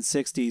 50s and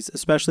 60s,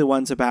 especially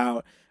ones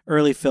about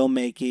early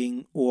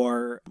filmmaking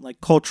or like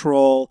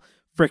cultural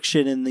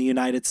friction in the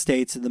United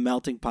States and the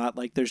melting pot,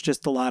 like there's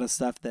just a lot of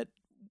stuff that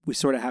we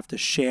sort of have to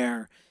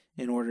share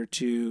in order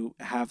to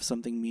have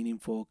something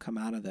meaningful come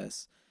out of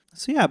this.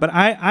 So yeah, but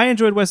I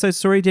enjoyed West Side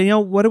Story.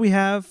 Danielle, what do we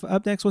have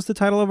up next? What's the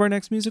title of our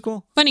next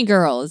musical? Funny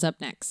Girl is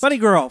up next. Funny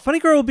Girl. Funny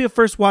Girl will be a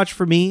first watch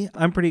for me.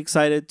 I'm pretty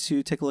excited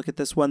to take a look at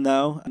this one,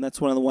 though. And that's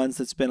one of the ones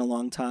that's been a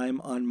long time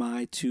on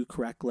my to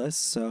correct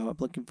list. So I'm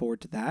looking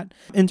forward to that.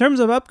 In terms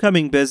of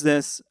upcoming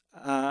business,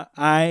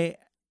 I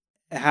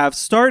have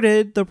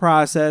started the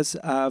process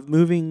of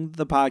moving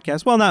the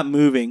podcast. Well, not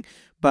moving,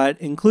 but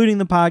including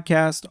the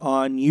podcast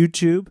on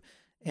YouTube.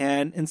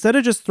 And instead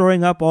of just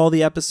throwing up all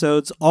the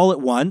episodes all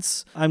at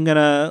once, I'm going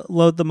to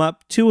load them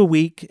up 2 a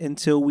week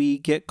until we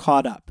get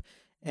caught up.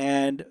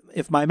 And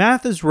if my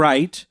math is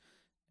right,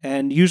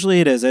 and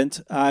usually it isn't,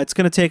 it's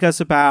going to take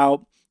us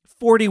about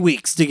 40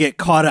 weeks to get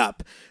caught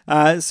up.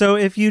 So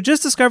if you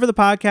just discovered the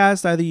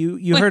podcast, either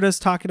you heard us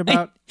talking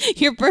about...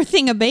 You're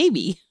birthing a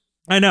baby.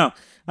 I know.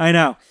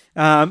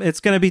 It's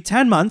going to be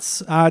 10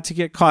 months to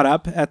get caught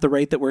up at the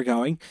rate that we're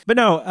going. But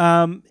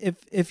no,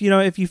 if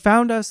you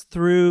found us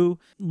through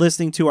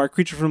listening to our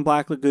Creature from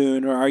Black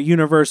Lagoon or our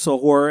Universal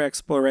Horror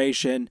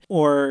Exploration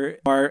or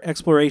our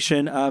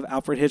exploration of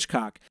Alfred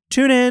Hitchcock,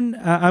 tune in.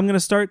 I'm going to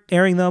start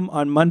airing them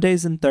on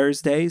Mondays and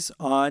Thursdays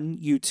on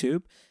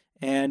YouTube.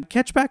 And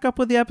catch back up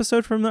with the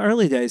episode from the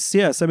early days.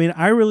 Yes, I mean,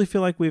 I really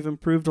feel like we've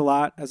improved a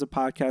lot as a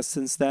podcast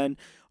since then.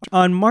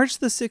 On March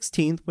the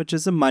 16th, which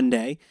is a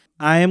Monday,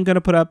 I am going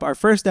to put up our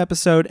first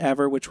episode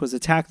ever, which was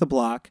Attack the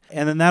Block.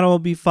 And then that'll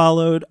be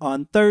followed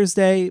on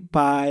Thursday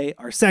by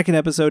our second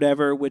episode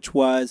ever, which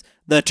was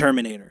The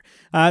Terminator.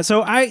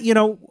 So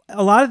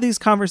a lot of these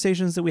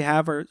conversations that we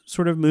have are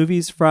sort of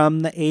movies from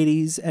the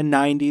 80s and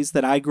 90s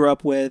that I grew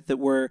up with, that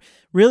were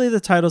really,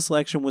 the title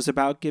selection was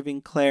about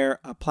giving Claire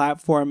a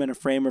platform and a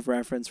frame of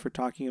reference for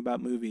talking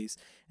about movies.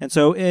 And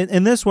so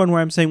in this one,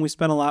 where I'm saying we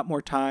spent a lot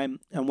more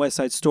time on West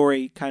Side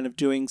Story kind of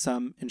doing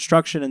some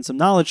instruction and some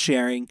knowledge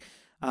sharing,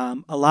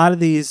 a lot of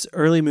these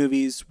early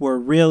movies were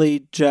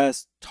really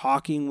just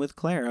talking with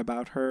Claire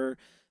about her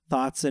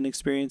thoughts and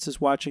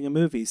experiences watching a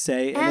movie.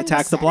 Say in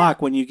Attack the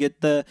Block, when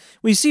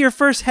you see your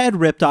first head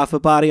ripped off a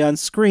body on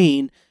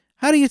screen,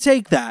 how do you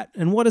take that,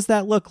 and what does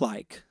that look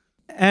like?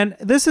 And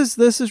this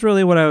is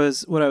really what I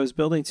was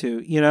building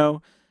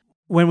to.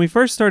 When we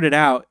first started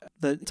out,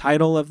 the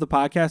title of the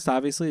podcast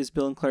obviously is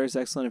Bill and Claire's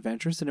Excellent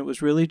Adventures, and it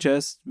was really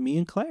just me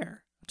and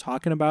Claire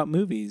talking about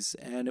movies,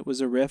 and it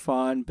was a riff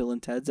on Bill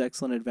and Ted's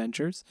Excellent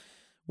Adventures,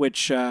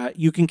 which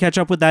you can catch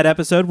up with that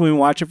episode when we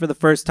watch it for the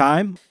first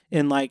time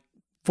in like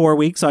 4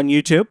 weeks on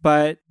YouTube.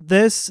 But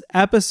this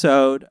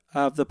episode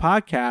of the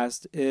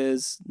podcast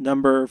is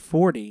number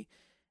 40,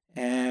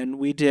 and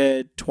we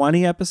did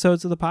 20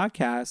 episodes of the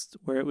podcast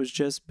where it was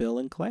just Bill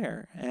and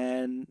Claire,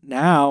 and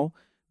now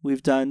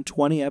we've done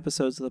 20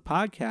 episodes of the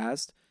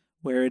podcast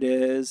where it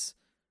is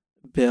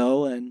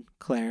Bill and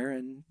Claire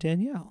and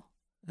Danielle.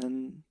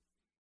 And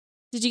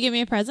did you give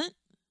me a present?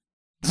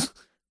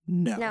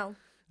 No.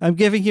 I'm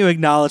giving you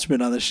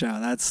acknowledgement on the show.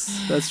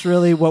 That's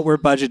really what we're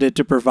budgeted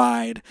to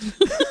provide.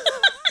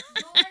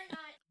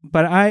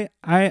 But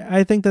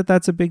I think that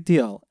that's a big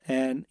deal.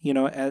 And, you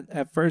know,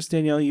 at first,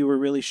 Danielle, you were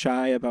really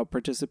shy about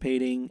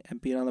participating and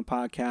being on the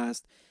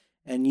podcast.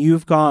 And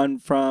you've gone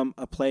from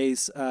a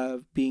place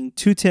of being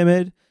too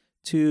timid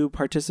to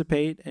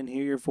participate and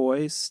hear your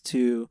voice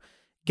to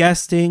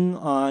guesting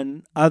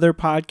on other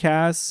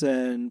podcasts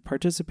and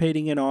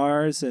participating in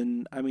ours.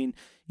 And I mean,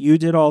 you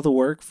did all the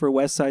work for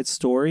West Side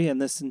Story, and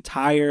this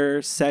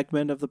entire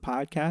segment of the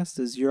podcast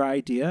is your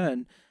idea.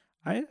 And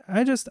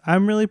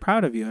I'm really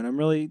proud of you, and I'm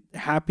really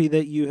happy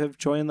that you have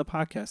joined the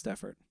podcast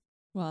effort.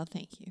 Well,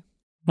 thank you.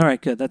 All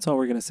right, good. That's all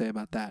we're going to say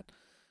about that.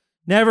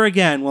 Never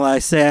again will I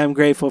say I'm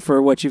grateful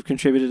for what you've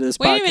contributed to this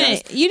podcast. Wait a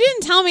minute. You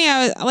didn't tell me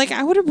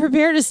I would have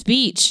prepared a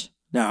speech.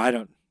 No, I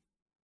don't.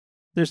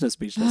 There's no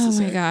speech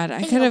necessary. Oh my God.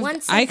 I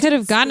think I could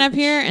have gotten up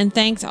here and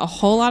thanked a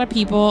whole lot of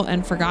people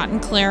and forgotten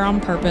Claire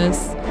on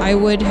purpose. I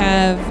would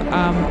have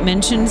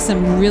mentioned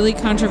some really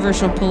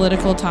controversial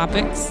political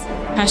topics.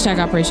 Hashtag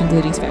Operation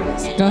Glutey's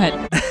Fabulous. Go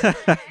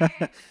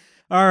ahead.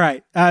 All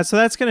right. So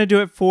that's going to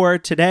do it for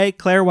today.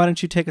 Claire, why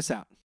don't you take us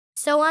out?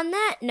 So on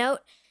that note,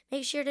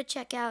 make sure to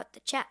check out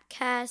the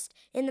Chatcast,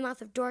 In the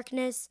Mouth of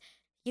Dorkness.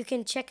 You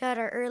can check out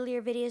our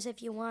earlier videos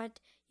if you want.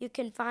 You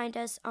can find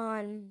us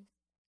on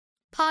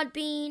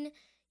Podbean,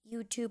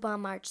 YouTube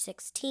on March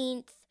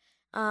 16th.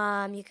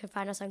 You can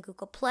find us on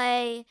Google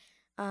Play,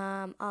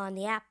 on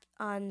the app,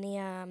 on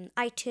the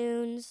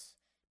iTunes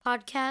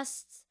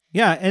podcasts.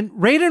 Yeah, and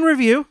rate and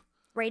review.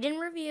 Rate and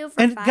review for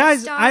and 5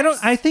 guys, stars.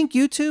 I think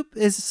YouTube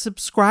is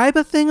subscribe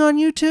a thing on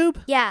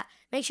YouTube. Yeah,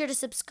 make sure to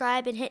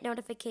subscribe and hit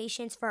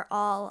notifications for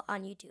all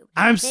on YouTube.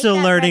 I'm still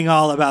learning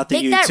all about the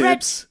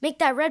YouTubes. Make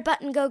that red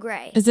button go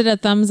gray. Is it a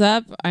thumbs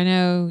up? I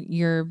know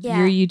your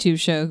YouTube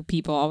show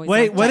people always.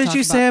 Wait, what did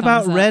you say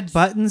about red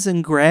buttons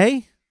and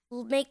gray?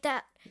 Make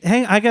that.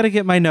 I got to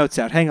get my notes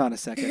out. Hang on a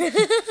second.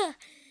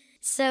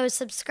 So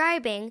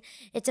subscribing,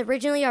 it's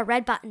originally a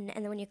red button,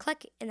 and then when you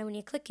click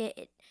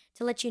it,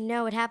 to let you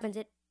know what happens,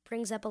 it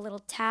brings up a little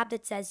tab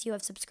that says you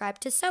have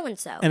subscribed to so and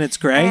so, and it's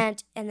gray,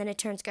 and then it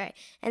turns gray,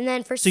 and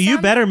then for you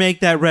better make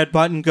that red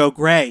button go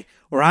gray,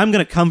 or I'm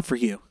gonna come for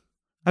you.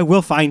 I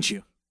will find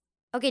you.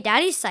 Okay,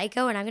 Daddy's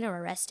psycho, and I'm gonna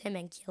arrest him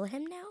and kill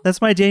him now.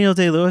 That's my Daniel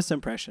Day-Lewis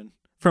impression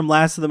from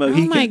Last of the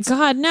Mohicans. Oh my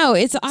God, no!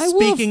 It's I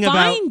will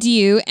find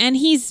you, and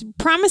he's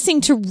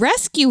promising to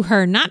rescue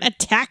her, not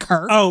attack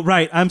her. Oh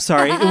right, I'm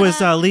sorry. It was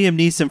Liam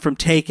Neeson from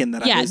Taken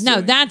that I was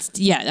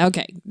doing.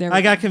 Okay.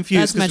 I got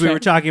confused because we were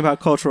talking about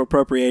cultural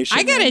appropriation.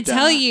 I gotta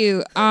tell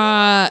you,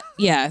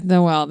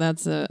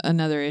 that's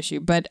another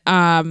issue. But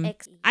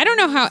I don't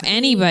know how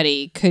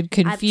anybody could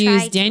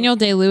confuse Daniel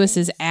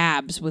Day-Lewis's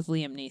abs with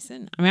Liam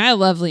Neeson. I mean, I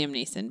love Liam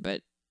Neeson,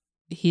 but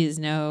he is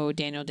no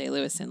Daniel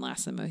Day-Lewis in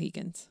Last of the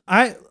Mohicans.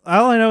 All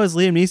I know is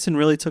Liam Neeson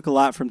really took a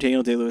lot from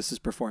Daniel Day-Lewis's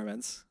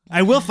performance.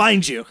 I will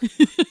find you.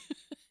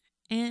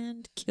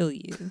 And kill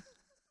you.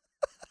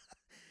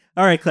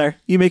 All right, Claire,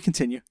 you may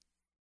continue.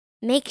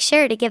 Make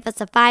sure to give us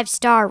a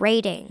 5-star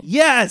rating.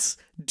 Yes!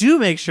 Do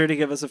make sure to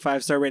give us a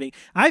 5-star rating.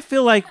 I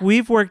feel like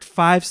we've worked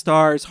 5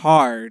 stars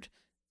hard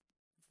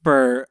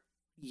for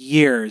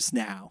years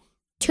now.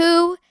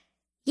 2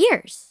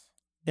 years.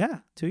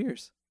 Yeah, 2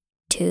 years.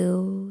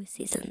 2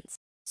 seasons.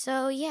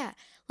 So yeah,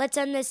 let's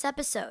end this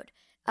episode.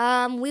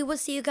 We will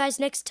see you guys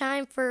next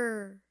time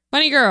for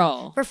Funny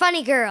Girl.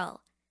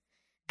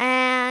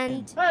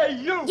 And hey,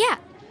 you. Yeah,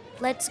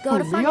 let's go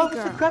to Funny Girl.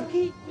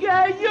 Krupke?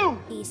 Yeah, you.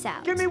 Peace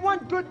out. Give me one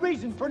good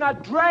reason for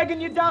not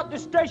dragging you down to the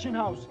station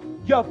house,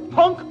 you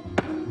punk.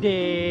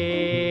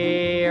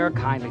 Dear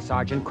kindly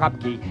Sergeant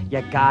Krupke,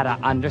 you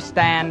gotta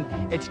understand,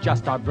 it's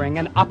just our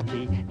bringing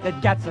upkey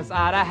that gets us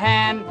out of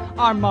hand.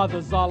 Our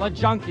mothers all are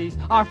junkies,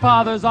 our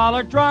fathers all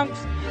are drunks.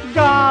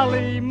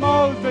 Golly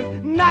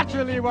Moses,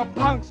 naturally we're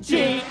punks.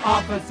 Gee,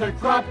 Officer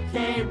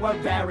Krupke, we're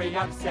very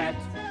upset.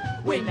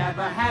 We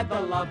never had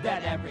the love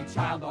that every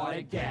child ought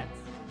to get.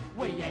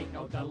 We ain't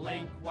no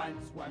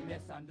delinquents, we're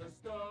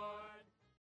misunderstood.